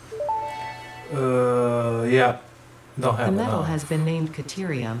 Yeah. Don't have The metal enough. has been named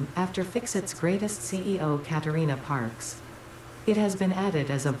Caterium after Fixit's greatest CEO, Katerina Parks. It has been added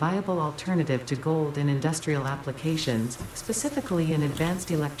as a viable alternative to gold in industrial applications, specifically in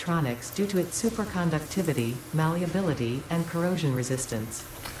advanced electronics due to its superconductivity, malleability, and corrosion resistance.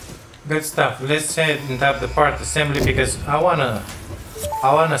 Good stuff. Let's head and have the part assembly because I wanna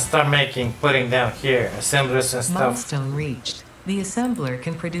start putting down here assemblers and stuff. Milestone reached. The assembler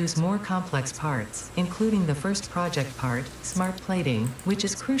can produce more complex parts, including the first project part, smart plating, which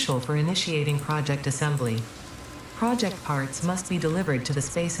is crucial for initiating project assembly. Project parts must be delivered to the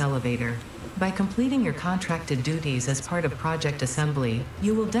space elevator. By completing your contracted duties as part of project assembly,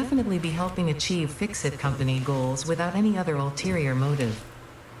 you will definitely be helping achieve Fixit company goals without any other ulterior motive.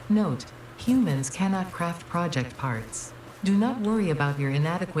 Note: humans cannot craft project parts. Do not worry about your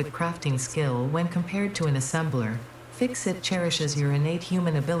inadequate crafting skill when compared to an assembler. Fixit cherishes your innate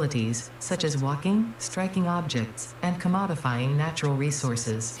human abilities, such as walking, striking objects, and commodifying natural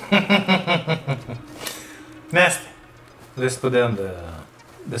resources. Nasty. Let's put down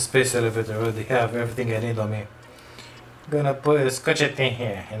the space elevator. I already have everything I need on me. Gonna scotch it in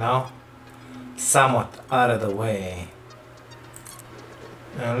here, you know, somewhat out of the way.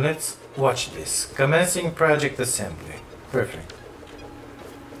 Now let's watch this. Commencing project assembly. Perfect.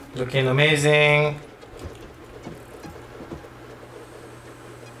 Looking amazing.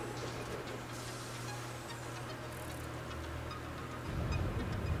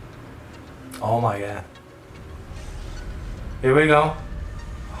 Oh my god. Here we go.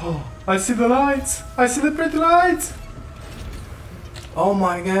 Oh, I see the lights. I see the pretty lights. Oh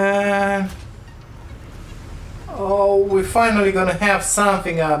my god. Oh, we're finally gonna have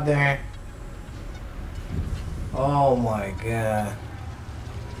something up there. Oh my god.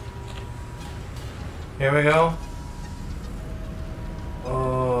 Here we go.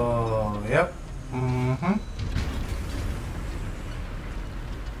 Oh, yep. Mm-hmm.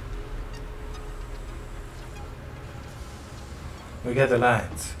 We got the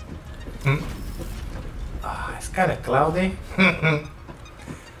lights. It's kind of cloudy.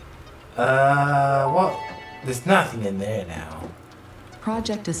 Well, there's nothing in there now.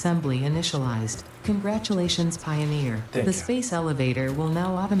 Project assembly initialized. Congratulations, Pioneer. Thank The you. space elevator will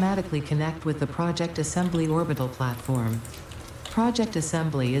now automatically connect with the Project Assembly orbital platform. Project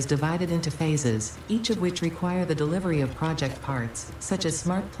assembly is divided into phases, each of which require the delivery of project parts, such as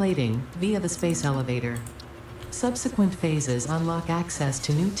smart plating, via the space elevator. Subsequent phases unlock access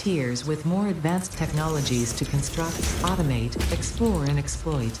to new tiers with more advanced technologies to construct, automate, explore, and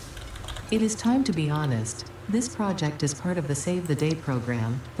exploit. It is time to be honest. This project is part of the Save the Day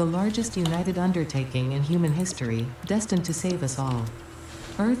program, the largest united undertaking in human history, destined to save us all.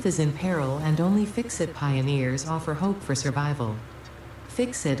 Earth is in peril and only Fixit pioneers offer hope for survival.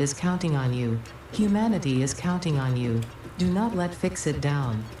 Fixit is counting on you. Humanity is counting on you. Do not let Fixit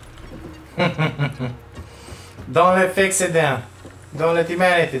down. Don't let Fixit down. Don't let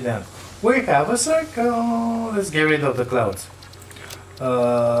humanity down. We have a circle. Let's get rid of the clouds.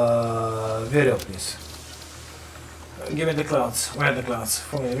 Video, please. Give me the clouds. Where are the clouds?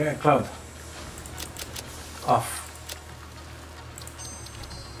 For me, where? Cloud. Off.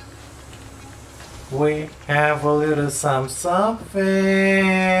 we have a little something.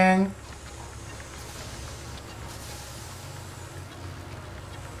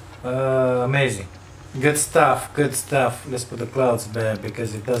 Amazing. Good stuff, good stuff. Let's put the clouds back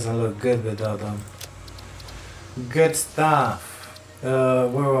because it doesn't look good without them. Good stuff. Where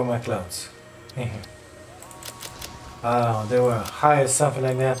were my clouds? In here. I don't know, they were high or something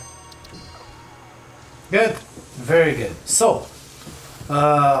like that. Good, very good. So,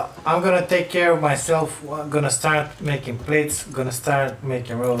 I'm gonna take care of myself. I'm gonna start making plates, gonna start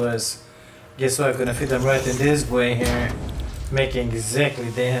making rollers. Guess what? I'm gonna fit them right in this way here, making exactly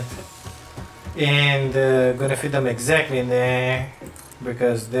that. And gonna fit them exactly in there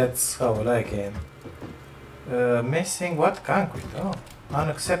because that's how I like it. Missing what? Concrete. Oh,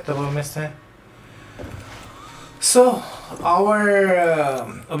 unacceptable, mister. So, our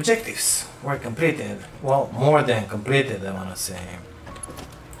objectives were completed. Well, more than completed, I wanna say.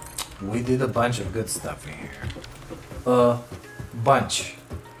 We did a bunch of good stuff in here. A bunch.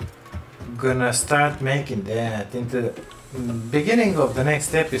 Gonna start making that into beginning of the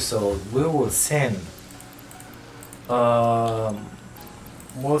next episode. We will send our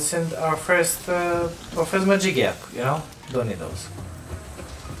first magic gap, you know? Don't need those.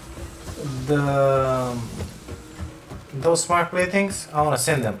 Those smart platings, I wanna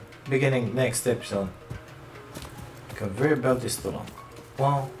send them beginning next episode. Conveyor belt is too long.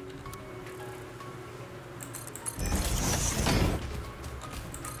 Well,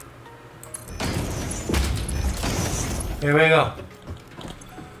 here we go.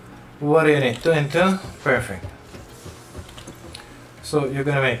 What do you need? 2 and 2? Perfect. So you're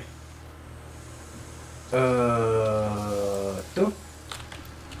gonna make 2.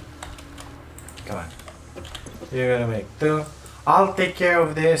 Come on. You're gonna make 2. I'll take care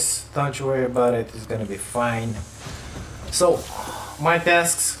of this. Don't you worry about it. It's gonna be fine. So my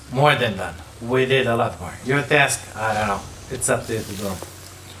tasks more than done. We did a lot more. Your task, I don't know. It's up to you to do.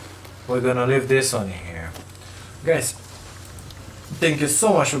 We're gonna leave this one here. Guys, thank you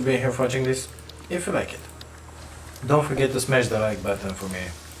so much for being here for watching this. If you like it, don't forget to smash the like button for me.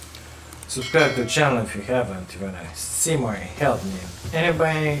 Subscribe to the channel if you haven't. If you wanna see more and help me.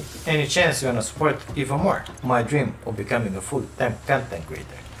 Anybody, any chance you wanna support even more my dream of becoming a full-time content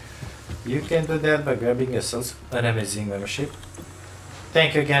creator, you can do that by grabbing yourselves an amazing membership.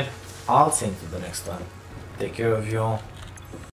 Thank you again. I'll see you to the next one. Take care of you all.